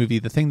saw this movie,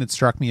 the thing that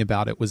struck me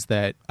about it was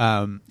that,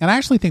 and I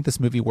actually think this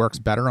movie works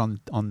better on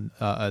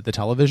the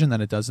television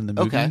than it does in the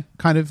movie,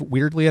 kind of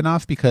weirdly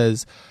enough,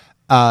 because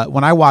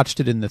when I watched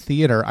it in the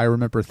theater, I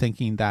remember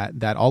thinking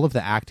that all of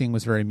the acting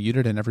was very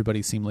muted and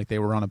everybody seemed like they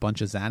were on a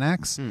bunch of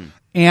Xanax.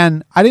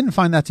 And I didn't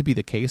find that to be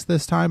the case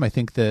this time. I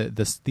think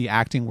the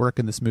acting work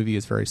in this movie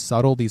is very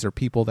subtle. These are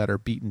people that are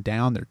beaten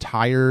down, they're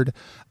tired,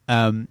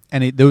 and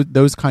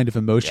those kind of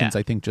emotions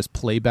I think just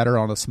play better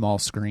on a small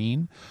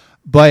screen.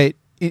 But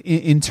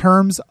in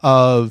terms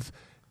of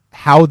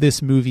how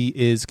this movie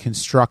is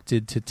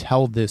constructed to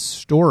tell this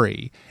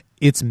story,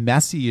 it's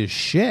messy as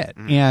shit.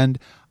 And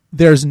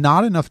there's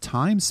not enough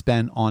time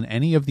spent on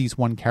any of these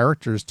one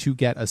characters to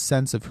get a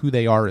sense of who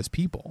they are as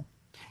people.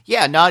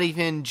 Yeah, not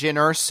even Jyn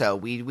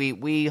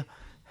Erso.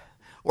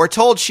 We're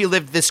told she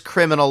lived this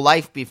criminal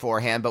life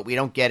beforehand, but we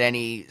don't get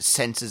any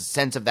sense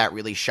of that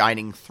really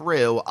shining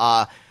through.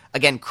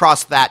 Again,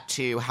 cross that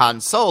to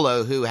Han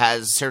Solo, who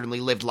has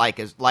certainly lived life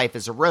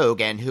as a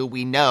rogue, and who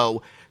we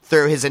know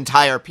through his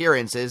entire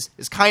appearances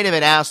is kind of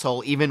an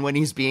asshole, even when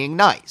he's being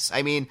nice.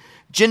 I mean,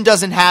 Jyn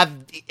doesn't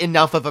have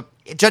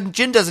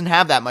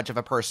that much of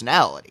a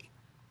personality.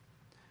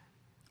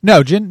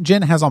 No,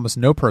 Jyn has almost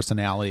no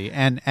personality,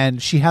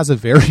 and she has a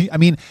very,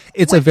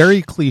 it's a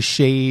very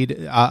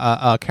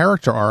cliched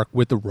character arc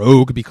with the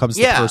rogue becomes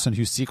the person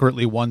who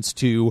secretly wants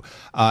to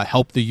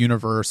help the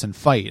universe and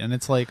fight, and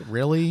it's like,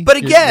 really? But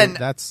again,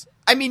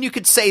 you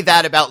could say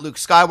that about Luke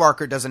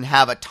Skywalker doesn't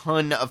have a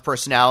ton of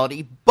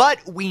personality, but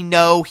we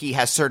know he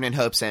has certain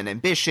hopes and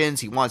ambitions.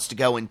 He wants to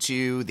go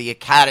into the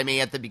academy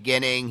at the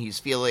beginning. He's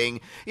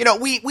feeling,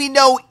 we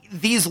know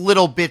these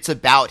little bits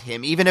about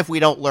him, even if we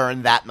don't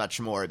learn that much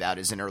more about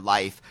his inner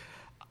life.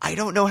 I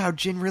don't know how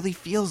Jyn really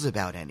feels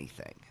about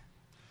anything.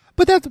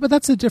 But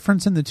that's the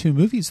difference in the two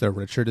movies, though,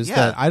 Richard, is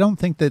that I don't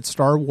think that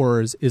Star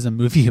Wars is a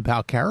movie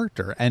about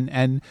character,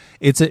 and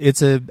it's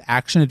a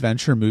action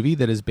adventure movie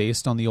that is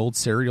based on the old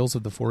serials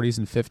of the 40s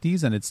and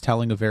 50s, and it's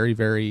telling a very,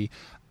 very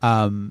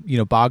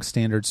bog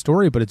standard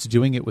story, but it's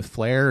doing it with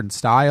flair and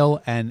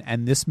style,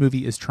 and this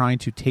movie is trying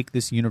to take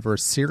this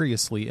universe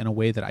seriously in a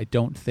way that I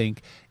don't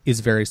think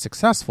is very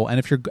successful. And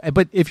if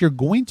you're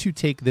going to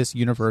take this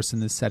universe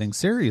and this setting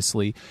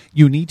seriously,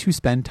 you need to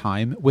spend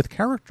time with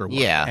character work.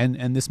 Yeah.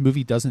 And this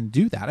movie doesn't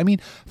do that. I mean,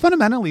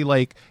 fundamentally,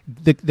 like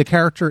the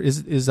character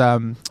is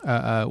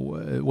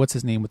what's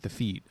his name with the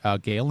feet?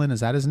 Galen, is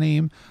that his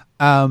name?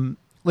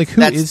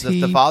 That's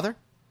he? The father?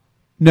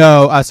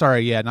 No,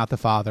 not the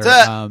father.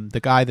 The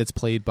guy that's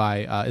played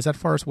by is that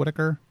Forrest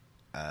Whitaker?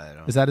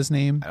 Is that his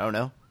name? I don't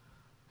know.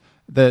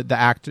 The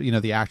actor,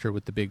 the actor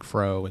with the big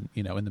fro, and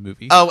in the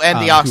movie. Oh, and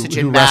the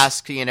oxygen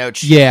mask.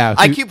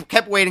 I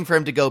kept waiting for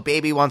him to go.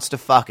 Baby wants to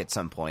fuck at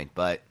some point,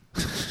 but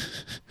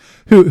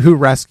who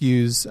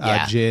rescues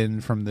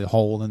Jyn from the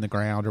hole in the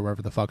ground or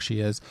wherever the fuck she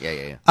is.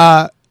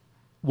 Yeah.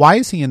 Why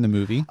is he in the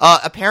movie?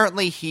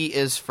 Apparently he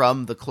is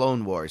from the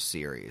Clone Wars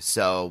series.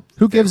 So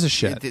who gives a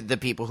shit? The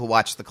people who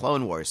watch the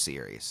Clone Wars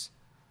series.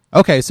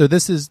 Okay, so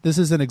this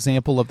is an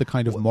example of the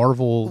kind of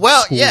Marvel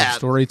school of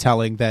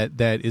storytelling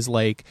that is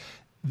like,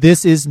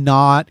 this is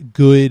not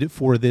good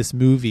for this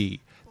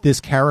movie. This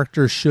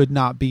character should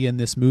not be in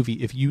this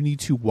movie. If you need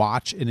to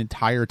watch an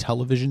entire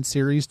television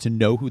series to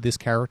know who this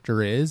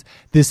character is,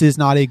 this is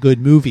not a good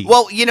movie.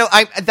 Well,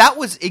 that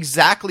was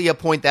exactly a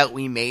point that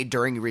we made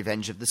during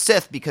Revenge of the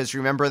Sith, because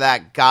remember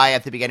that guy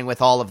at the beginning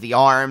with all of the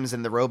arms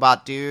and the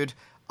robot dude?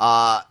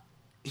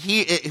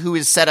 Who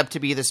is set up to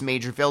be this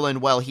major villain.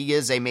 Well, he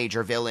is a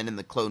major villain in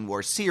the Clone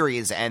Wars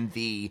series, and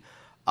the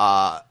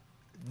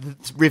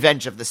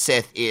Revenge of the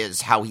Sith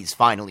is how he's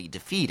finally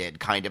defeated,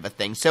 kind of a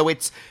thing. So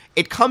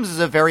it comes as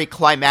a very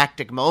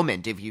climactic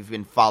moment if you've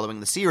been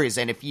following the series,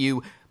 and if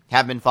you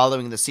have been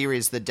following the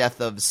series, the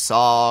death of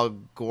Saw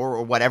Gore,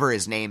 or whatever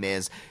his name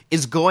is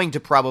going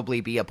to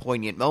probably be a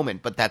poignant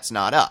moment, but that's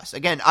not us.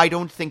 Again, I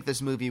don't think this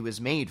movie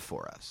was made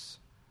for us.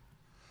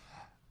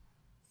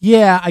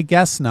 Yeah, I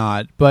guess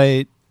not,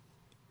 but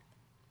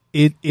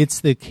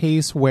it's the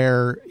case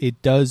where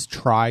it does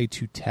try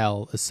to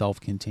tell a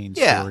self-contained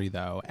story,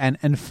 though.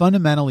 And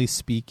fundamentally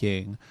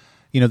speaking,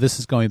 this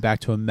is going back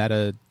to a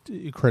meta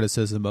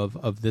criticism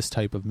of this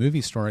type of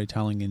movie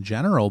storytelling in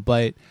general,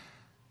 but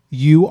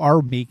you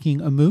are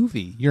making a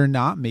movie. You're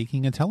not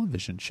making a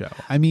television show.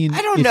 I mean,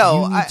 I don't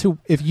know.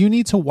 If you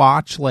need to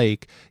watch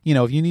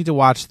if you need to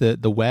watch the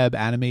web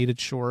animated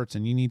shorts,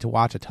 and you need to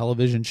watch a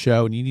television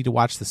show, and you need to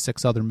watch the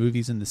 6 other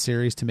movies in the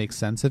series to make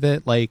sense of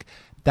it,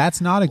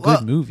 that's not a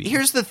good movie.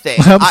 Here's the thing.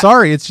 I'm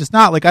sorry, it's just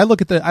not. I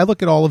look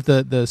at all of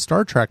the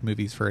Star Trek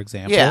movies, for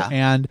example,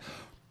 and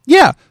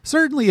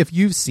certainly if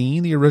you've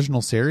seen the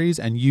original series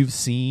and you've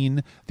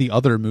seen the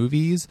other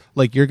movies,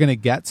 you're going to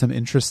get some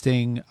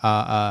interesting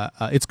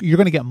you're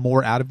going to get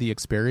more out of the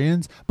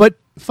experience. But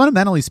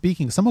fundamentally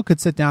speaking, someone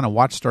could sit down and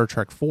watch Star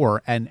Trek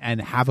 4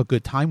 and have a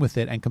good time with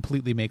it and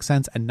completely make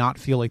sense and not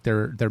feel like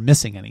they're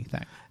missing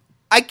anything.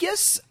 I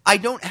guess I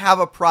don't have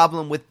a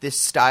problem with this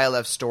style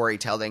of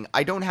storytelling.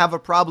 I don't have a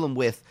problem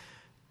with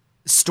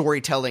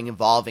storytelling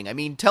evolving. I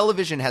mean,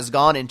 television has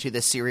gone into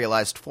this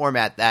serialized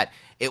format that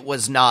it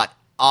was not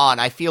on.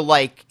 I feel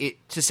like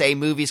to say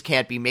movies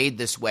can't be made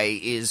this way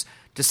is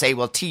to say,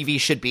 well, TV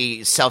should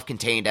be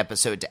self-contained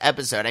episode to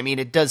episode. I mean,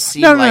 it does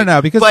seem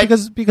no,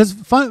 because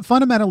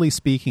fundamentally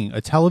speaking,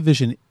 a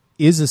television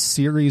is a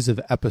series of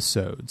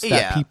episodes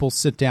that people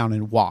sit down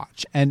and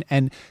watch, and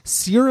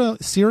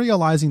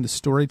serializing the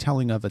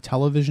storytelling of a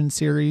television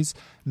series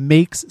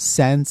makes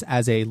sense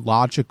as a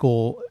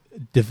logical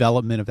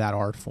development of that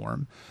art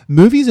form.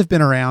 Movies have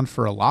been around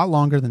for a lot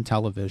longer than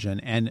television,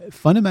 and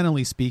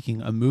fundamentally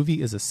speaking, a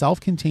movie is a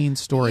self-contained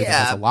story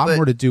that has a lot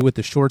more to do with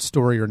the short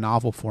story or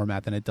novel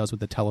format than it does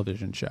with the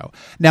television show.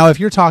 Now, if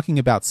you're talking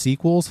about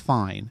sequels,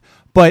 fine,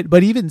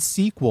 but even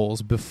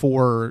sequels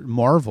before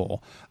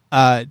Marvel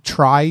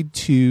tried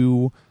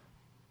to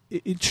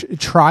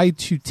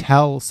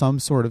tell some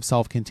sort of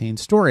self-contained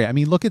story. I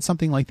mean, look at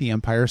something like The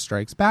Empire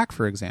Strikes Back,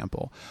 for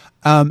example.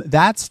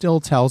 That still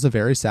tells a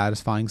very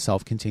satisfying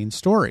self-contained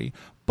story,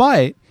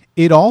 but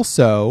it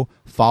also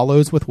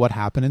follows with what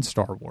happened in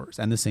Star Wars,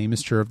 and the same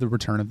is true of The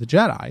Return of the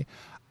Jedi.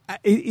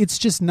 It's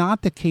just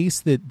not the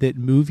case that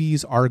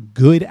movies are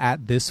good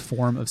at this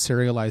form of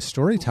serialized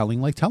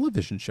storytelling like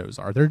television shows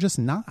are. They're just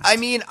not. I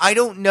mean, I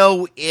don't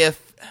know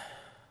if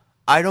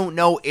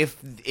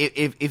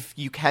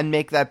you can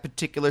make that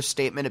particular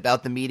statement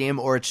about the medium,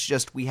 or it's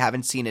just we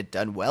haven't seen it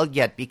done well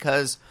yet,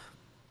 because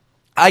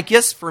I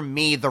guess for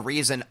me, the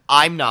reason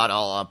I'm not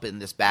all up in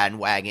this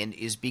bandwagon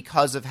is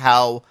because of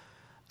how,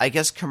 I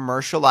guess,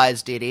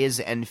 commercialized it is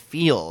and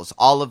feels.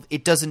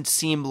 It doesn't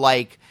seem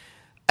like,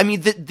 I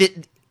mean,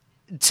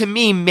 to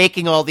me,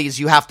 making all these,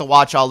 you have to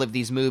watch all of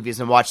these movies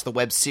and watch the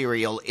web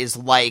serial is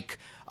like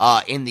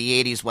in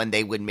the 80s when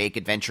they would make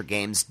adventure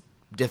games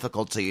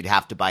difficult, so you'd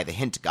have to buy the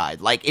hint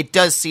guide. Like, it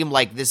does seem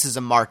like this is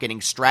a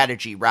marketing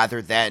strategy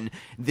rather than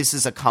this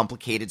is a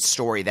complicated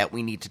story that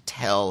we need to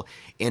tell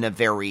in a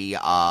very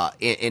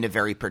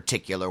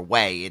particular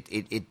way.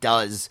 It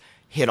does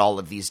hit all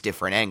of these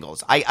different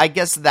angles. I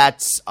guess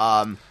that's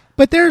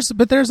But there's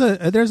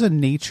a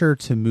nature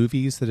to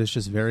movies that is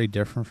just very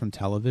different from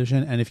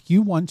television, and if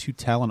you want to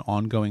tell an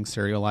ongoing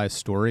serialized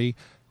story,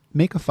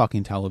 make a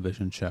fucking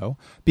television show,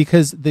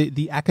 because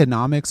the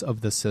economics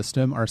of the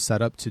system are set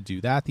up to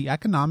do that. The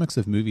economics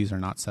of movies are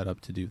not set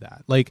up to do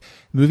that. Like,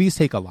 movies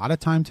take a lot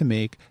of time to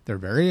make. They're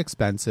very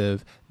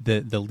expensive.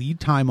 The lead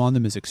time on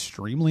them is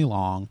extremely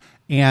long.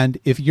 And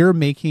if you're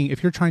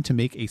trying to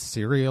make a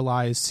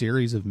serialized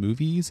series of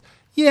movies,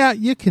 yeah,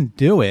 you can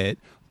do it,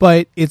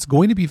 but it's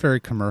going to be very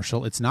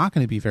commercial. It's not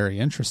going to be very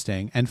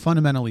interesting. And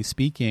fundamentally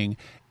speaking,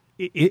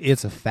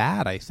 it's a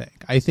fad, I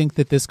think. I think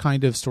that this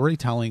kind of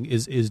storytelling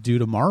is due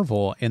to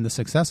Marvel and the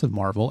success of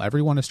Marvel.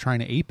 Everyone is trying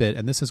to ape it,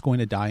 and this is going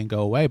to die and go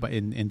away but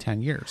in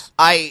 10 years.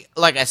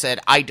 Like I said,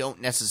 I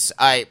don't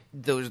necessarily...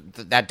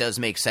 that does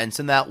make sense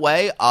in that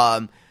way.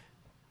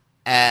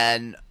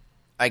 And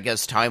I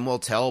guess time will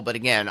tell, but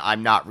again,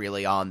 I'm not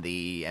really on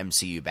the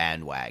MCU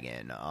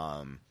bandwagon.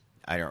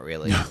 I don't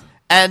really...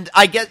 And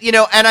I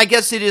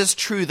guess it is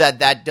true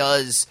that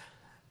does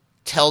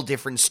tell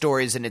different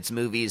stories in its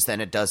movies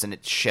than it does in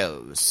its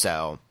shows.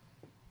 So,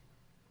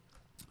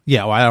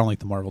 yeah, well, I don't like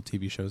the Marvel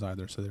TV shows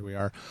either. So there we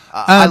are.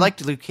 I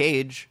liked Luke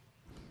Cage.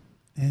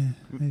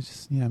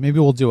 Maybe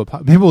we'll do a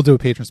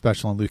patron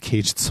special on Luke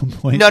Cage at some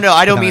point. No,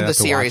 I don't mean the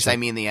series. I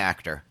mean the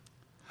actor.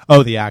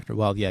 Oh, the actor.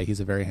 Well, yeah, he's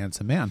a very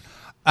handsome man.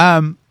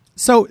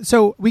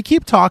 So we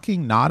keep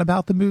talking not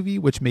about the movie,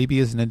 which maybe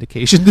is an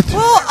indication that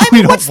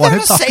what's there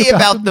to say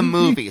about the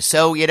movie?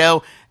 So,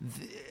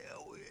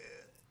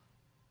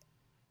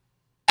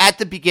 at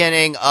the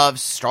beginning of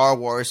Star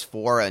Wars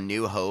 4: A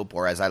New Hope,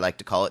 or as I like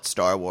to call it,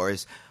 Star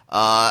Wars,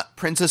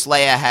 Princess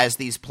Leia has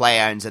these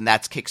plans, and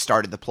that's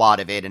kickstarted the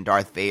plot of it, and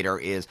Darth Vader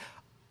is...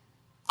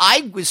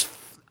 I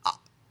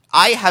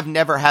have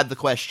never had the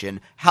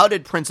question, how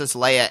did Princess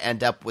Leia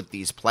end up with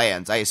these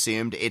plans? I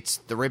assumed it's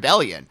the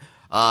rebellion.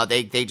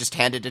 They just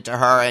handed it to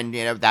her, and,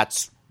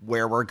 that's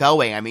where we're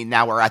going. I mean,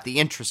 now we're at the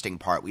interesting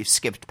part. We've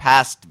skipped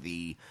past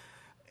the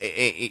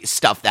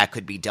stuff that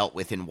could be dealt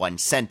with in one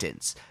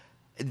sentence.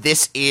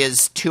 This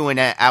is 2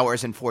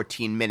 hours and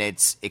 14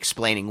 minutes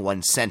explaining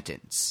one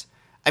sentence.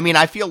 I mean,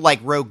 I feel like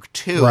Rogue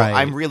 2, right.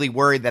 I'm really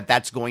worried that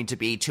that's going to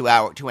be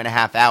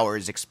 2.5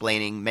 hours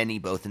explaining many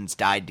Bothans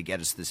died to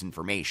get us this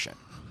information.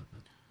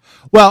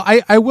 Well,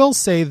 I will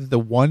say that the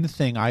one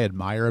thing I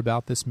admire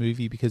about this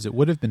movie, because it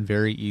would have been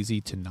very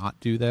easy to not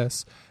do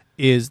this,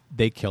 is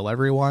they kill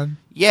everyone.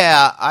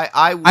 Yeah,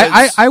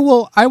 I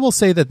will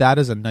say that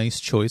is a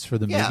nice choice for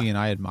the movie, and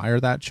I admire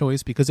that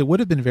choice, because it would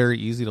have been very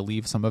easy to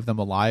leave some of them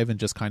alive and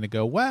just kind of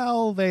go,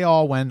 well, they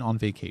all went on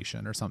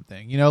vacation or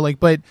something,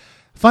 but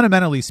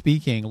fundamentally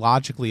speaking,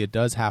 logically, it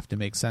does have to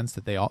make sense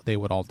that they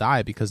would all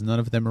die, because none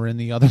of them are in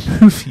the other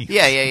movie.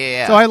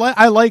 Yeah. So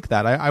I like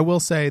that. I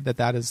will say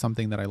that is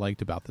something that I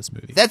liked about this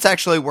movie. That's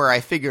actually where I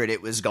figured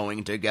it was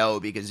going to go,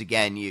 because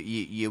again,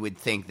 you would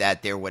think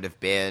that there would have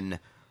been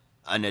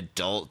an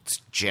adult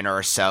Jyn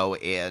or so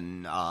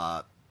in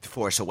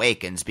Force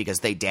Awakens, because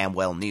they damn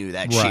well knew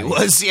that she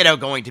was,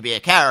 going to be a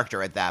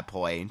character at that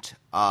point.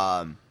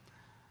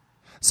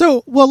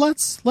 So, well,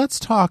 let's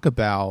talk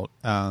about.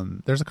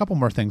 There's a couple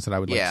more things that I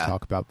would like to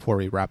talk about before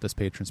we wrap this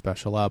patron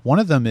special up. One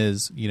of them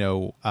is,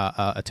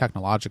 a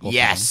technological.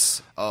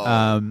 Yes.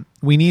 Thing.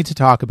 We need to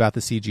talk about the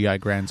CGI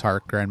Grand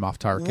Moff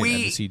Tarkin and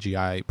the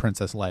CGI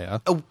Princess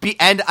Leia.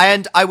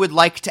 And I would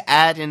like to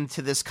add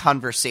into this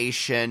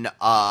conversation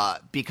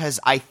because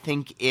I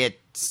think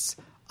it's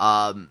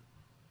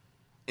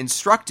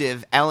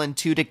instructive. Alan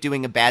Tudyk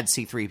doing a bad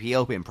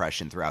C-3PO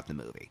impression throughout the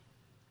movie.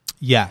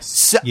 Yes.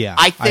 So, yeah.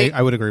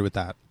 I would agree with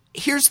that.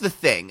 Here's the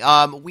thing.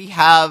 We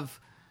have...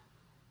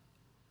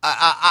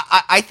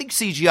 I think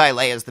CGI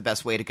Leia is the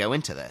best way to go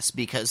into this,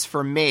 because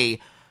for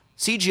me,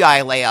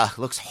 CGI Leia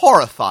looks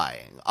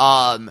horrifying.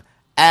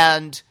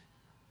 And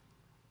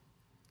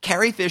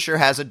Carrie Fisher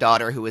has a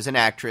daughter who is an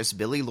actress,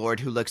 Billie Lourd,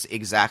 who looks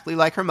exactly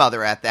like her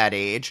mother at that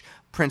age.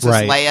 Princess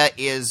Leia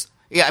is...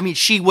 Yeah, I mean,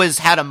 she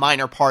had a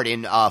minor part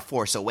in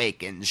Force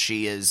Awakens.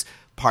 She is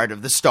part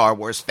of the Star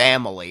Wars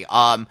family.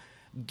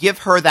 Give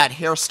her that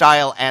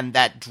hairstyle and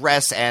that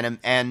dress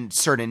and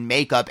certain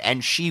makeup,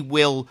 and she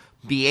will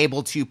be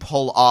able to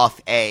pull off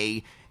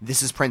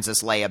this is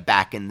Princess Leia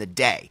back in the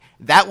day.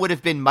 That would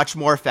have been much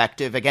more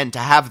effective, again, to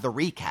have the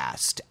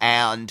recast,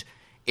 and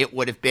it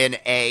would have been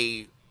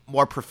a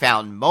more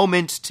profound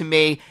moment to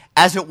me.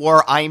 As it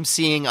were, I'm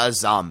seeing a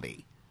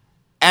zombie.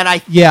 And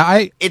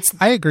I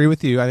agree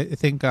with you. I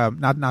think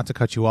not to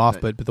cut you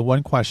off, but the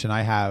one question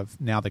I have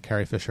now that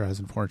Carrie Fisher has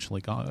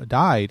unfortunately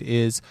died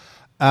is,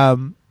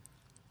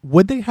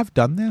 would they have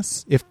done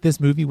this if this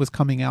movie was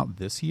coming out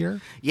this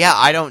year? Yeah,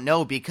 I don't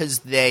know, because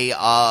they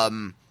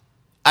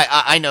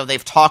I know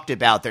they've talked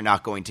about they're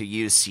not going to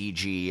use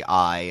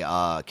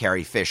CGI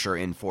Carrie Fisher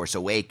in Force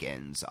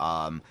Awakens,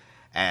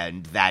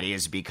 and that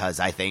is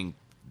because I think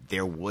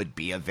there would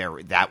be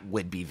that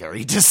would be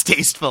very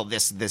distasteful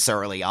this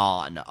early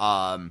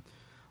on.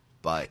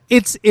 But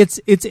it's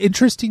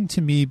interesting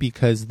to me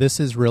because this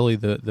is really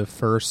the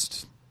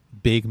first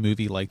big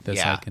movie like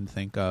this I can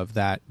think of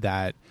that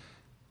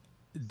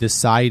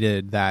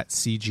decided that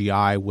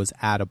CGI was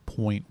at a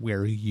point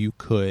where you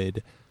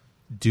could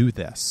do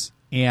this.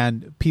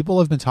 And people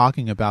have been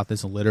talking about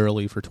this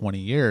literally for 20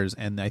 years.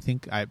 And I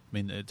think,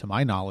 to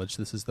my knowledge,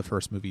 this is the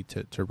first movie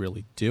to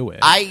really do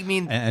it. I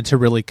mean, and to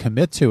really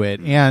commit to it.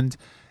 And,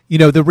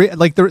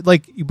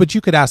 but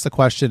you could ask the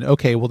question,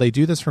 okay, well, they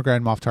do this for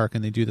Grand Moff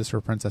Tarkin. They do this for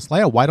Princess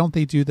Leia. Why don't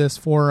they do this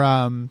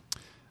for,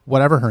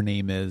 whatever her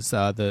name is,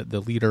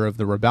 the leader of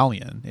the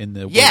rebellion in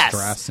the white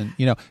dress? And,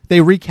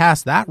 they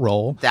recast that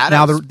role.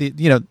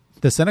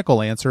 The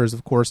cynical answer is,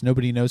 of course,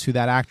 nobody knows who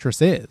that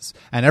actress is.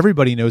 And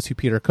everybody knows who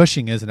Peter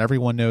Cushing is, and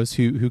everyone knows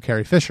who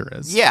Carrie Fisher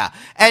is. Yeah.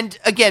 And,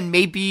 again,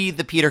 maybe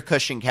the Peter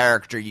Cushing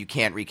character you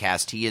can't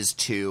recast. He is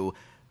too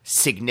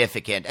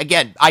significant.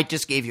 Again, I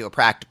just gave you a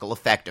practical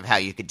effect of how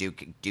you could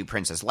do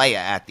Princess Leia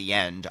at the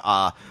end.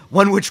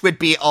 One which would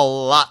be a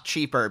lot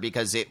cheaper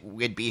because it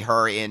would be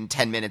her in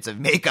 10 minutes of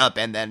makeup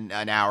and then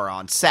an hour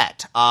on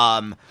set.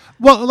 Well,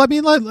 I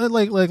mean,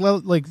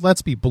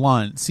 let's be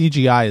blunt.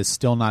 CGI is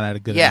still not at a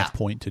good enough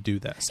point to do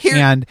this.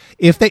 And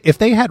if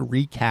they had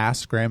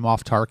recast Grand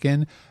Moff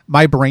Tarkin,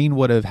 my brain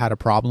would have had a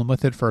problem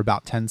with it for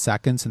about 10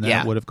 seconds, and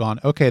then it would have gone,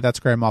 okay, that's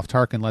Grand Moff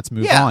Tarkin, let's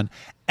move on.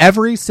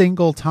 Every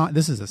single time,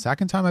 this is the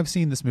second time I've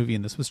seen this movie,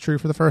 and this was true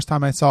for the first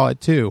time I saw it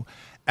too.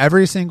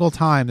 Every single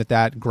time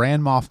that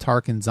Grand Moff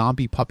Tarkin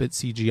zombie puppet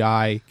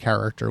CGI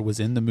character was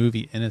in the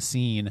movie in a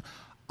scene,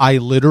 I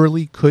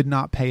literally could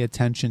not pay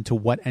attention to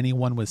what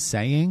anyone was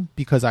saying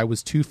because I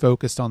was too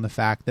focused on the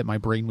fact that my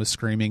brain was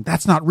screaming,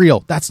 that's not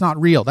real, that's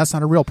not real, that's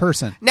not a real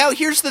person. Now,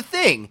 here's the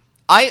thing.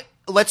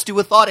 Let's do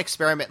a thought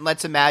experiment, and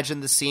let's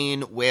imagine the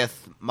scene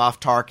with Moff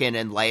Tarkin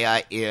and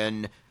Leia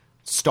in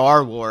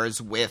Star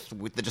Wars with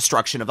the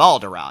destruction of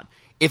Alderaan.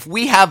 If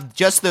we have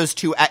just those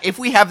two, if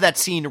we have that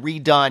scene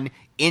redone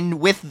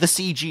with the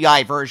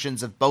CGI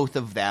versions of both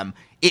of them,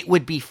 it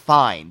would be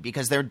fine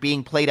because they're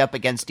being played up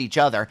against each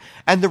other,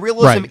 and the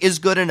realism is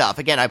good enough.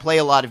 Again, I play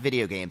a lot of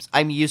video games.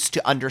 I'm used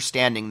to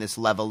understanding this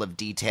level of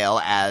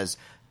detail as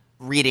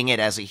reading it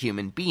as a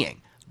human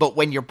being. But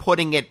when you're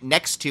putting it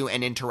next to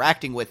and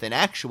interacting with an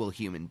actual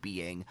human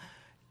being,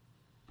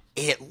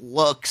 it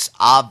looks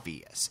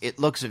obvious. It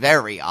looks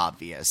very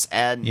obvious,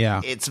 and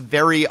it's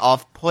very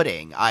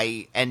off-putting.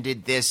 I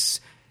ended this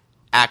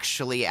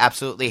actually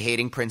absolutely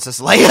hating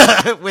Princess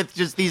Leia with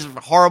just these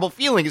horrible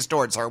feelings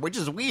towards her, which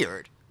is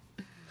weird.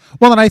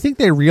 Well, and I think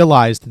they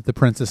realized that the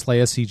Princess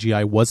Leia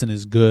CGI wasn't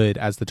as good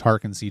as the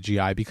Tarkin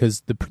CGI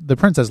because the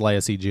Princess Leia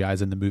CGI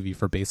is in the movie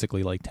for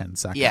basically like 10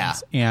 seconds. Yeah.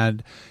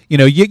 And,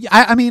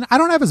 I mean, I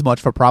don't have as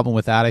much of a problem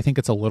with that. I think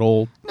it's a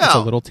little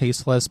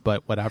tasteless,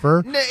 but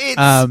whatever.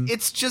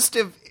 It's just,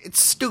 it's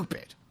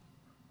stupid.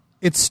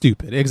 It's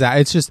stupid. Exactly.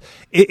 It's just,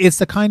 it's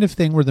the kind of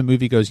thing where the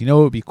movie goes, it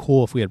would be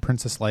cool if we had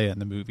Princess Leia in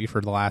the movie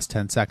for the last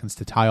 10 seconds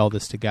to tie all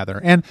this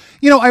together. And,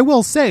 I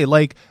will say,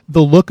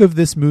 the look of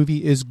this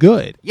movie is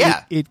good.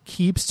 Yeah. It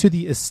keeps to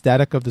the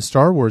aesthetic of the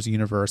Star Wars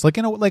universe.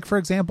 For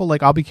example,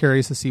 I'll be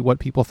curious to see what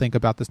people think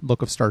about the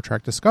look of Star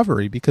Trek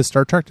Discovery, because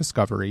Star Trek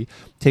Discovery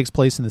takes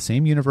place in the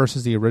same universe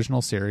as the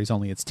original series,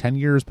 only it's 10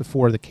 years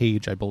before The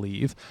Cage, I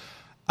believe.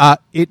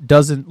 it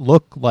doesn't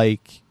look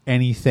like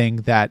anything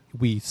that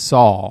we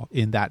saw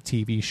in that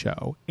TV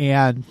show.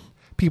 And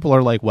people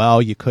are like,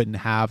 well, you couldn't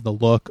have the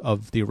look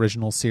of the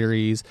original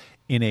series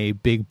in a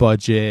big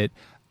budget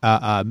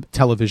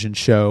television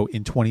show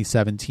in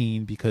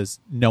 2017 because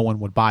no one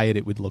would buy it.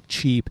 It would look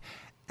cheap.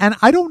 And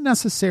I don't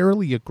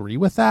necessarily agree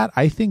with that.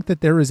 I think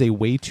that there is a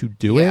way to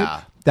do it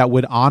that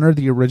would honor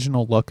the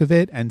original look of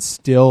it and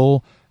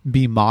still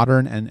be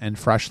modern and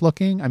fresh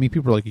looking. I mean,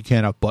 people are like, you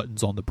can't have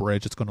buttons on the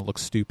bridge, it's going to look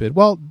stupid.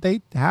 Well,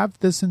 they have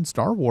this in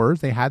Star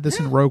Wars, they had this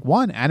in Rogue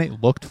One, and it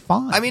looked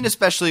fine. I mean,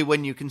 especially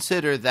when you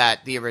consider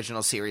that the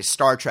original series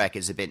Star Trek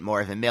is a bit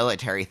more of a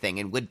military thing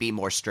and would be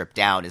more stripped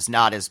down, is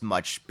not as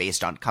much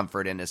based on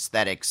comfort and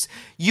aesthetics.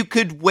 You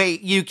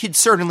could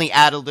certainly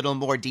add a little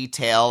more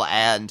detail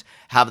and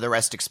have the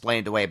rest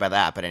explained away by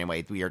that. But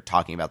anyway, we are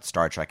talking about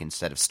Star Trek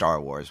instead of Star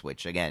Wars,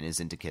 which again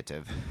is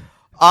indicative.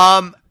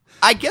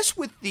 I guess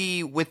with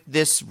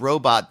this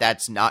robot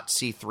that's not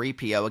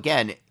C-3PO,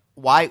 again,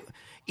 why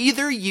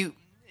either you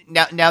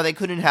now they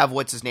couldn't have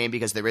what's his name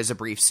because there is a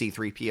brief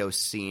C-3PO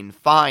scene,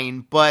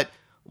 fine, but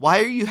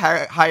why are you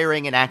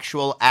hiring an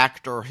actual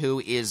actor who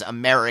is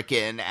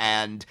American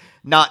and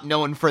not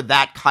known for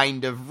that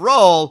kind of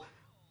role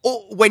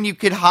when you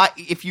could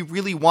if you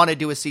really want to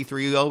do a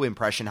C-3PO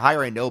impression,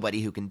 hire a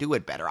nobody who can do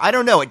it better? I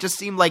don't know, it just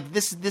seemed like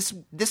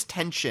this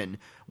tension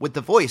with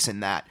the voice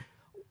in that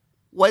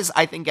was,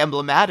 I think,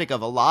 emblematic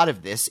of a lot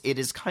of this. It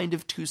is kind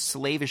of too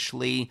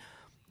slavishly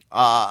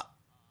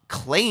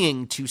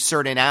clinging to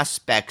certain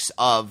aspects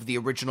of the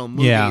original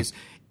movies.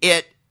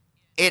 Yeah.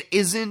 It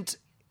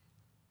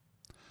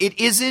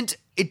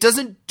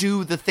doesn't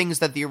do the things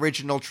that the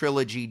original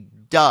trilogy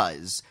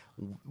does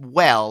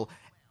well,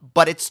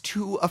 but it's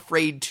too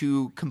afraid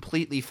to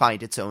completely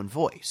find its own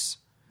voice.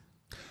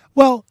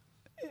 Well,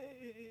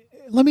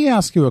 let me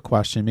ask you a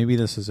question. Maybe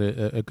this is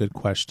a good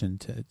question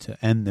to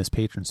end this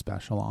patron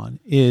special on.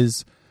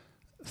 Is,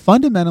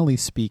 fundamentally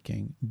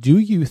speaking, do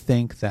you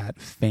think that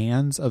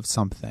fans of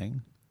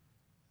something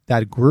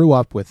that grew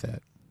up with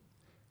it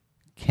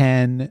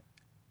can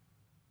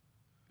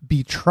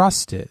be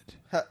trusted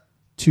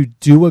to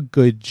do a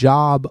good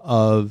job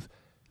of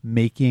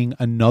making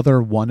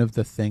another one of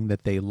the thing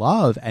that they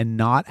love and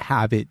not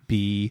have it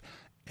be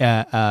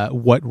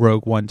what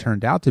Rogue One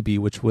turned out to be,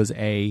 which was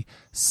a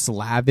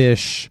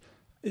slavish,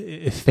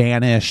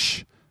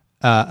 fanish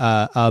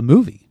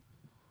movie?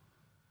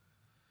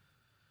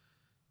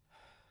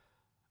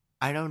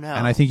 I don't know.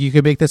 And I think you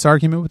could make this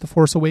argument with The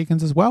Force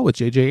Awakens as well, with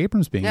J.J.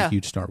 Abrams being a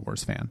huge Star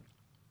Wars fan.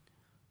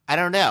 I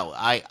don't know.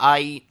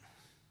 I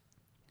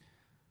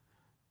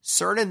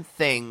certain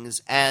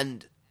things,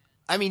 and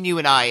I mean, you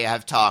and I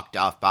have talked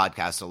off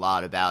podcast a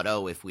lot about,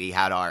 if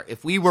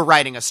we were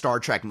writing a Star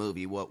Trek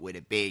movie, what would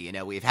it be? You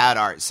know, we've had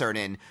our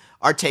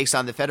takes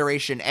on the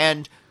Federation,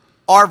 and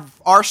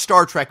our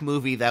Star Trek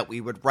movie that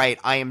we would write,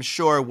 I am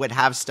sure, would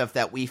have stuff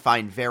that we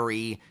find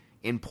very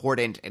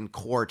important and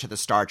core to the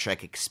Star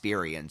Trek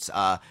experience.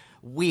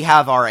 We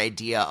have our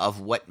idea of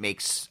what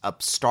makes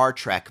up Star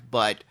Trek,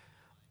 but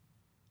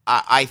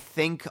I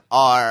think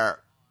our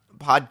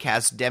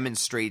podcast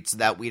demonstrates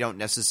that we don't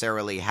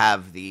necessarily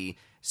have the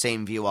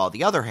same view all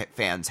the other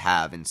fans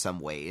have in some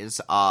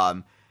ways.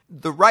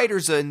 The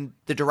writers and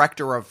the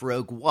director of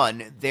Rogue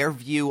One, their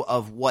view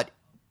of what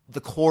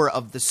the core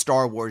of the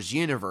Star Wars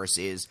universe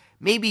is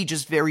maybe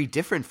just very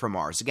different from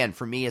ours. Again,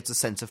 for me, it's a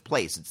sense of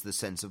place. It's the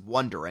sense of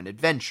wonder and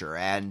adventure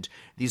and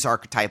these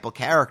archetypal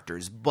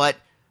characters. But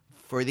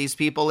for these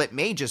people, it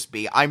may just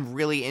be, I'm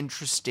really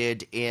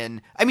interested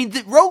in... I mean,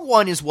 Rogue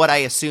One is what I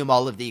assume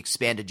all of the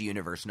expanded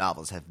universe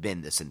novels have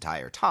been this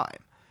entire time.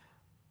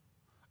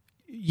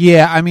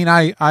 Yeah, I mean,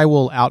 I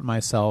will out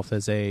myself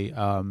as a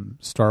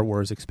Star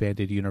Wars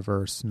expanded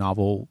universe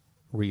novel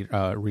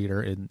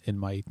reader in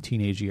my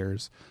teenage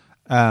years.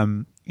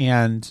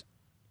 And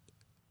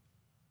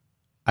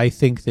I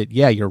think that,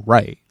 you're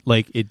right.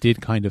 Like, it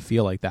did kind of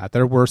feel like that.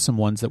 There were some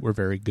ones that were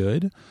very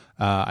good.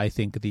 I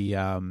think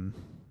the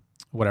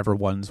whatever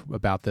ones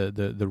about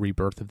the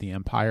rebirth of the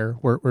Empire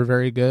were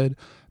very good.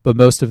 But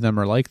most of them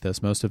are like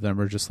this. Most of them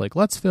are just like,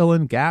 let's fill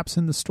in gaps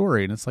in the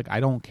story. And it's like, I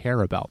don't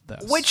care about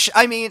this. Which,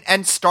 I mean,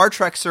 and Star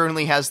Trek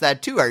certainly has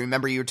that too. I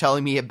remember you were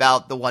telling me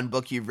about the one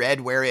book you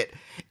read where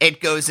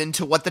it goes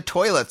into what the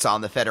toilets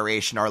on the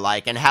Federation are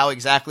like and how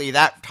exactly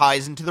that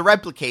ties into the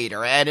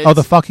replicator. And it's,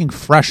 the fucking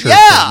fresher thing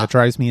that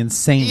drives me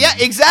insane. Yeah,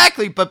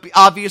 exactly. But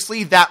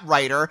obviously that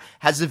writer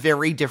has a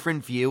very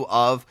different view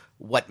of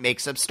what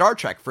makes up Star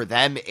Trek. For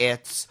them,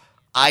 it's,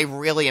 I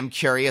really am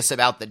curious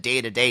about the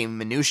day-to-day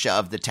minutia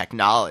of the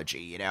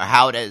technology. You know,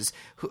 how does...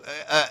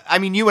 I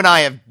mean, you and I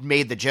have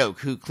made the joke,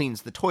 who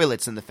cleans the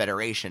toilets in the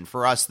Federation?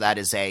 For us, that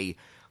is a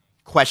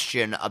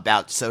question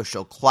about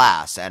social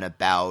class and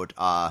about,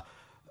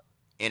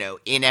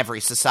 in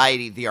every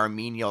society, the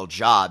menial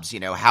jobs.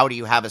 You know, how do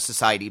you have a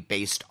society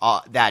based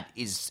that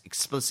is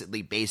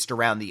explicitly based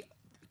around the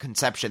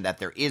conception that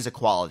there is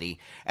equality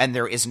and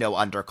there is no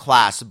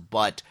underclass,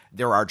 but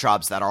there are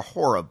jobs that are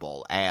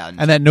horrible and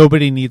that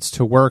nobody needs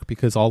to work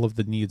because all of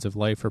the needs of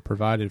life are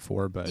provided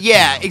for. But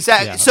yeah,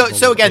 exactly. Yeah,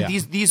 so again,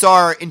 these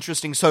are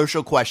interesting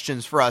social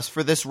questions for us.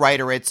 For this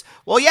writer, it's,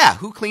 well, yeah,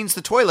 who cleans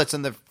the toilets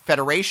in the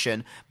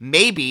Federation?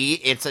 Maybe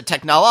it's a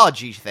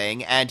technology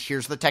thing, and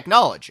here's the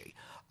technology.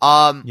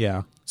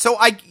 Yeah. So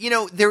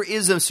there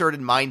is a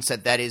certain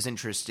mindset that is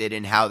interested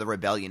in how the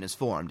rebellion is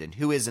formed and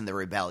who is in the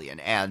rebellion,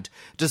 and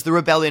does the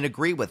rebellion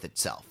agree with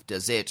itself?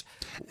 Does it?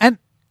 And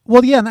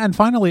well, yeah, and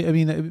finally, I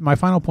mean, my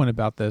final point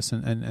about this,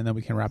 and then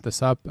we can wrap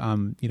this up.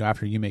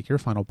 After you make your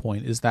final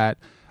point, is that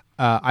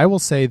I will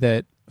say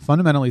that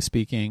fundamentally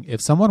speaking,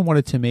 if someone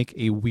wanted to make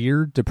a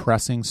weird,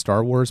 depressing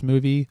Star Wars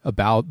movie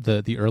about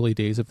the early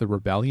days of the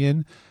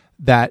rebellion,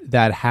 that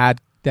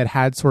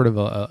had sort of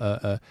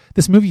a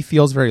this movie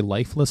feels very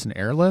lifeless and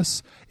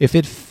airless. If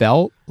it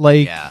felt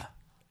like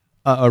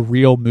a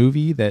real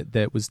movie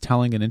that was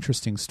telling an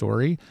interesting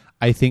story,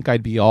 I think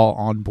I'd be all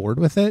on board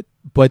with it.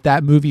 But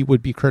that movie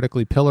would be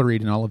critically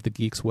pilloried and all of the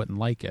geeks wouldn't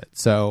like it.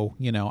 So,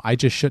 I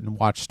just shouldn't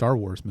watch Star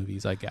Wars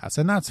movies, I guess.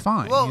 And that's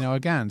fine. Well,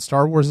 again,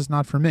 Star Wars is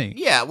not for me.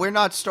 Yeah, we're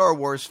not Star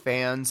Wars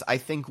fans. I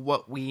think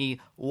what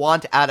we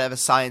want out of a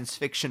science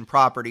fiction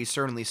property,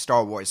 certainly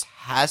Star Wars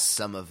has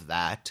some of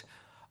that.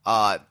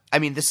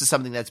 This is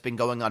something that's been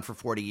going on for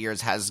 40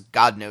 years, has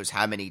God knows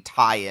how many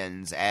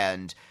tie-ins,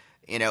 and,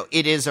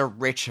 it is a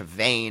rich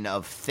vein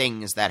of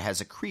things that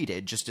has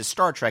accreted, just as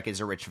Star Trek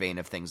is a rich vein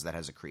of things that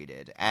has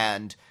accreted.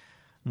 And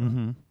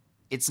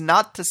it's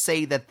not to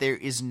say that there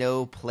is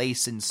no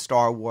place in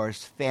Star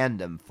Wars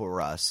fandom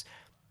for us.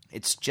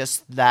 It's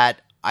just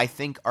that I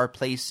think our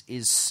place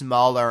is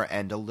smaller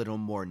and a little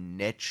more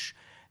niche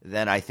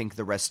than I think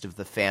the rest of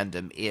the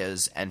fandom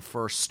is. And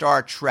for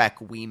Star Trek,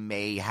 we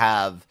may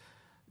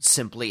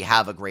simply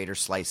have a greater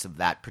slice of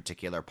that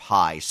particular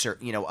pie.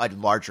 A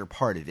larger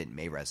part of it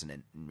may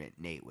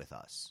resonate with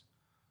us.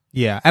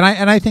 Yeah, and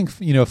I think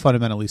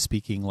fundamentally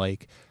speaking,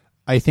 like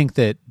I think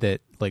that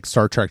like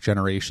Star Trek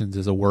Generations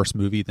is a worse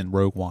movie than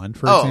Rogue One,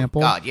 for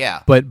example. Oh God,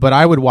 yeah. But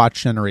I would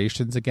watch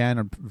Generations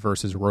again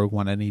versus Rogue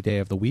One any day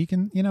of the week,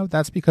 and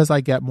that's because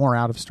I get more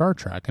out of Star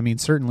Trek. I mean,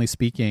 certainly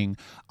speaking,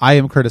 I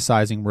am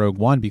criticizing Rogue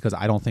One because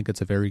I don't think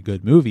it's a very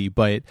good movie.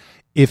 But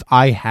if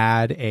I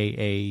had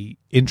a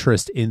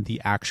interest in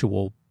the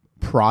actual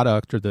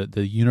product or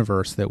the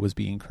universe that was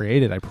being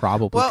created, I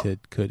probably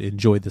could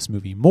enjoy this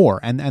movie more,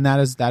 and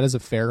that is a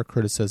fair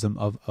criticism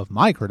of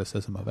my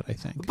criticism of it, I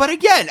think. But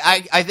again,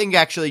 I think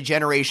actually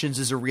Generations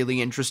is a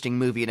really interesting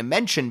movie to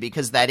mention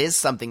because that is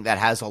something that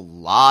has a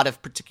lot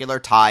of particular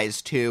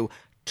ties to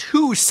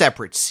two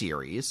separate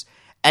series,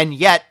 and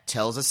yet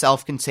tells a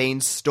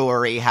self-contained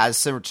story, has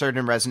some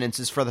certain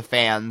resonances for the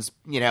fans.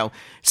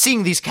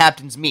 Seeing these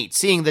captains meet,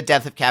 seeing the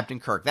death of Captain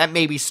Kirk, that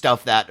may be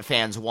stuff that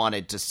fans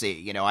wanted to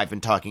see. I've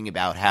been talking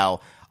about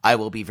how I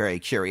will be very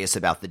curious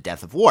about the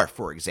death of Worf,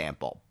 for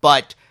example.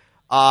 But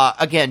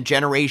again,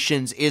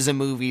 Generations is a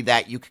movie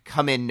that you could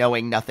come in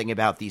knowing nothing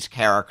about these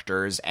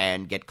characters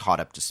and get caught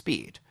up to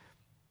speed.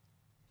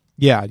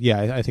 Yeah,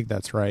 I think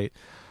that's right.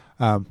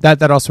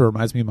 That also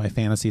reminds me of my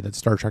fantasy that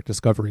Star Trek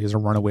Discovery is a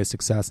runaway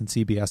success and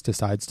CBS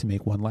decides to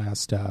make one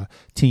last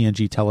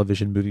TNG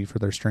television movie for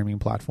their streaming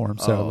platform.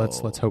 So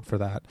let's hope for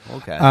that.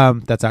 Okay,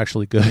 that's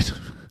actually good.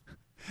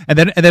 and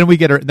then we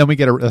get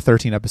a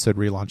 13 episode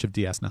relaunch of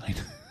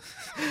DS9.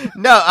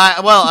 No,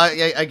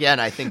 again,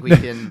 I think we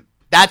can.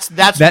 That's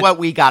what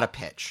we got to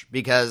pitch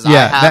because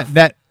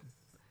that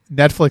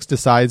Netflix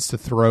decides to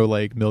throw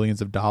like millions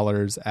of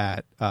dollars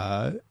at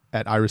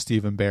Ira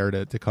Steven Bear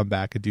to come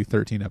back and do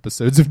 13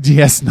 episodes of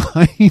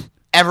DS9.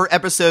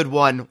 Episode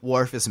 1,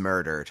 Worf is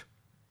murdered.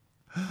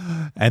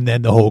 And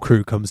then the whole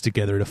crew comes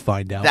together to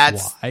find out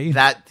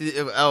why.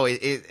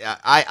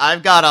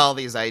 I've got all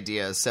these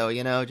ideas, so,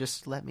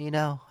 just let me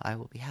know. I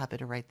will be happy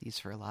to write these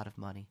for a lot of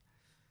money.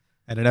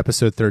 And in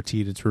episode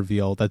 13, it's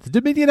revealed that the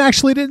Dominion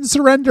actually didn't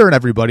surrender, and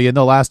everybody in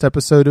the last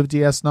episode of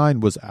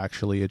DS9 was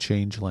actually a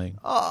changeling.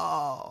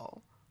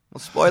 Oh. Well,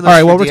 spoilers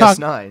for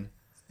DS9.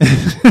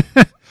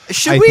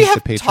 Should we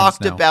have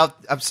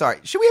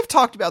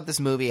talked about this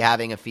movie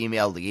having a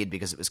female lead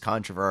because it was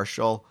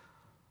controversial?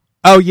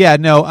 Oh, yeah,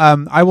 no.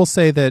 I will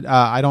say that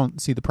I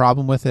don't see the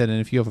problem with it, and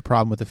if you have a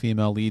problem with a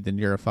female lead, then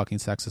you're a fucking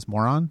sexist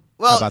moron.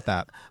 How about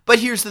that? But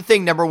here's the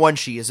thing. Number one,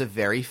 she is a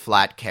very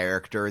flat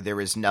character.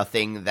 There is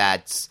nothing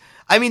that's...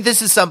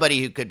 this is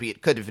somebody who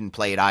could have been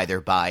played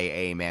either by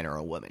a man or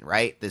a woman,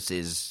 right? This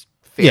is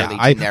fairly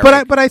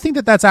generic. But I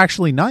think that's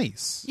actually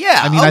nice.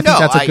 Yeah. I think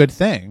that's a good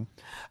thing.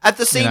 At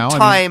the same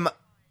time...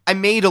 I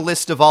made a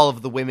list of all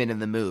of the women in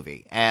the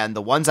movie, and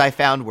the ones I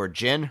found were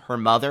Jyn, her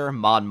mother,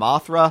 Mon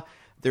Mothma.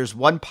 There's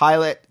one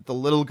pilot, the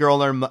little girl,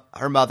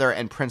 her mother,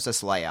 and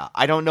Princess Leia.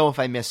 I don't know if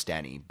I missed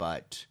any,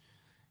 but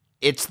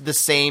it's the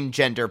same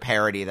gender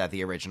parity that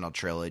the original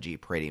trilogy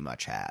pretty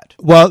much had.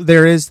 Well,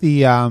 there is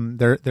the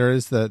there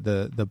is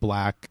the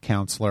black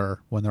counselor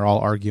when they're all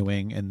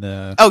arguing in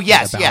the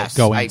yes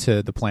going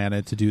to the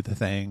planet to do the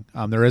thing.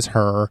 There is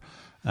her.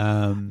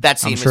 That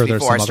scene I'm sure was there's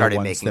before I some other started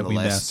ones making that the we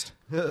list.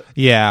 missed.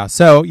 Yeah.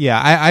 So yeah,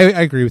 I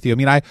agree with you. I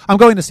mean, I'm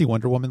going to see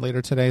Wonder Woman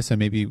later today, so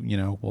maybe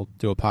we'll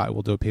do a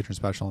patron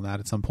special on that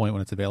at some point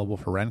when it's available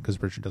for rent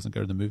because Richard doesn't go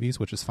to the movies,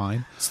 which is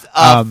fine.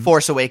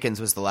 Force Awakens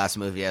was the last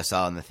movie I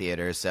saw in the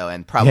theater,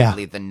 and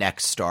probably the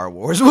next Star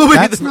Wars movie.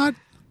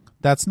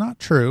 That's not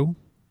true.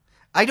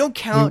 I don't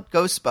count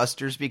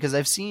Ghostbusters because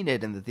I've seen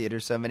it in the theater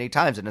so many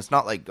times, and it's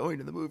not like going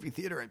to the movie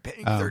theater and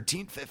paying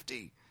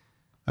 $13.50.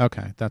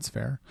 Okay, that's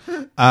fair.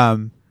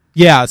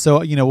 Yeah,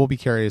 so we'll be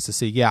curious to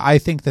see. Yeah, I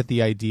think that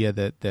the idea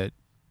that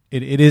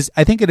it is,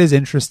 I think it is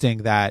interesting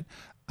that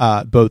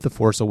both The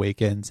Force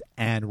Awakens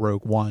and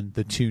Rogue One,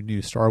 the two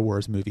new Star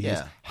Wars movies,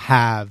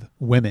 have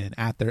women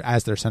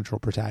as their central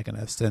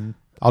protagonists, and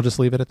I'll just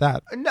leave it at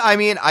that. I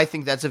mean, I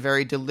think that's a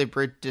very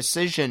deliberate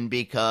decision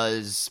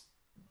because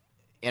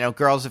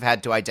girls have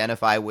had to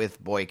identify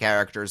with boy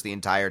characters the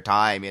entire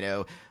time.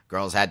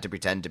 Girls had to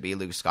pretend to be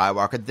Luke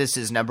Skywalker. This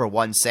is number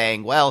one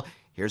saying, well,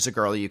 here's a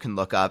girl you can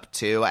look up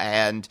to,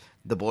 and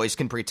the boys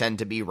can pretend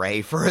to be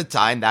Rey for a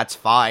time. That's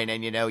fine.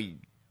 And,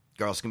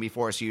 girls can be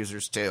Force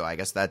users too. I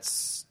guess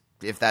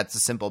if that's a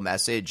simple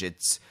message,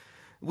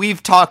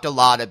 we've talked a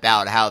lot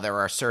about how there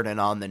are certain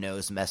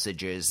on-the-nose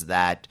messages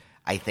that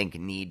I think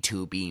need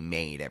to be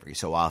made every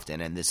so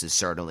often. And this is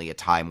certainly a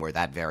time where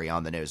that very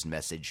on-the-nose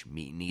message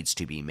needs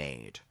to be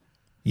made.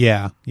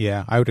 Yeah,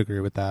 I would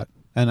agree with that.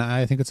 And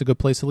I think it's a good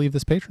place to leave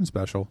this patron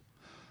special.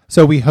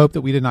 So we hope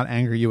that we did not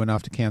anger you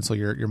enough to cancel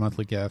your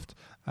monthly gift.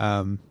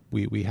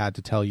 We had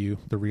to tell you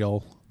the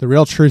real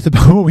truth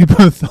about what we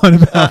both thought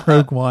about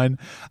Rogue One.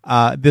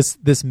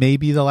 This may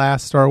be the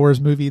last Star Wars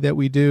movie that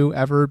we do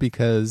ever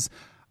because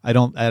at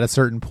a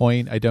certain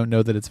point I don't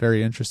know that it's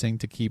very interesting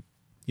to keep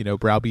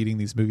browbeating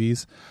these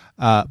movies.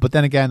 But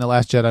then again, The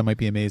Last Jedi might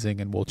be amazing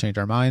and we'll change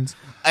our minds.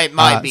 It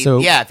might be.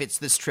 If it's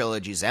this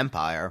trilogy's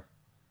Empire.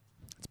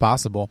 It's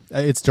possible.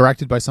 It's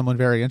directed by someone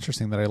very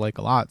interesting that I like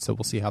a lot, so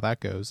we'll see how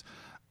that goes.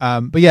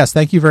 But yes,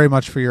 thank you very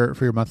much for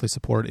your monthly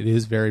support. It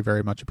is very,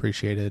 very much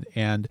appreciated.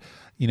 And,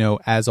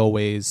 as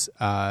always,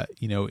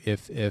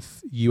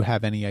 if you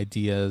have any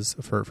ideas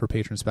for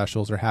patron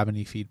specials or have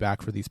any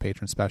feedback for these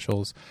patron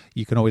specials,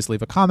 you can always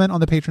leave a comment on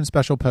the patron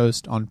special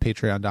post on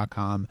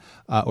patreon.com,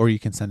 or you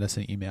can send us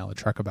an email at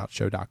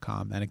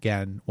trekaboutshow.com.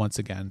 And once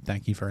again,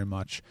 thank you very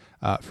much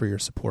for your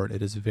support.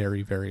 It is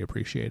very, very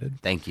appreciated.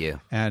 Thank you.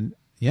 And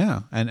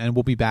yeah, and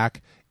we'll be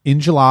back in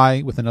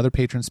July with another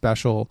patron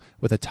special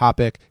with a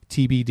topic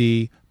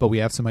TBD, but we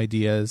have some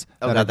ideas.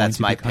 Oh, God, that's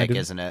my pick,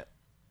 isn't it?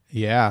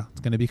 Yeah, it's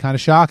going to be kind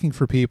of shocking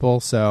for people.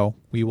 So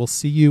we will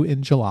see you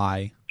in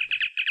July.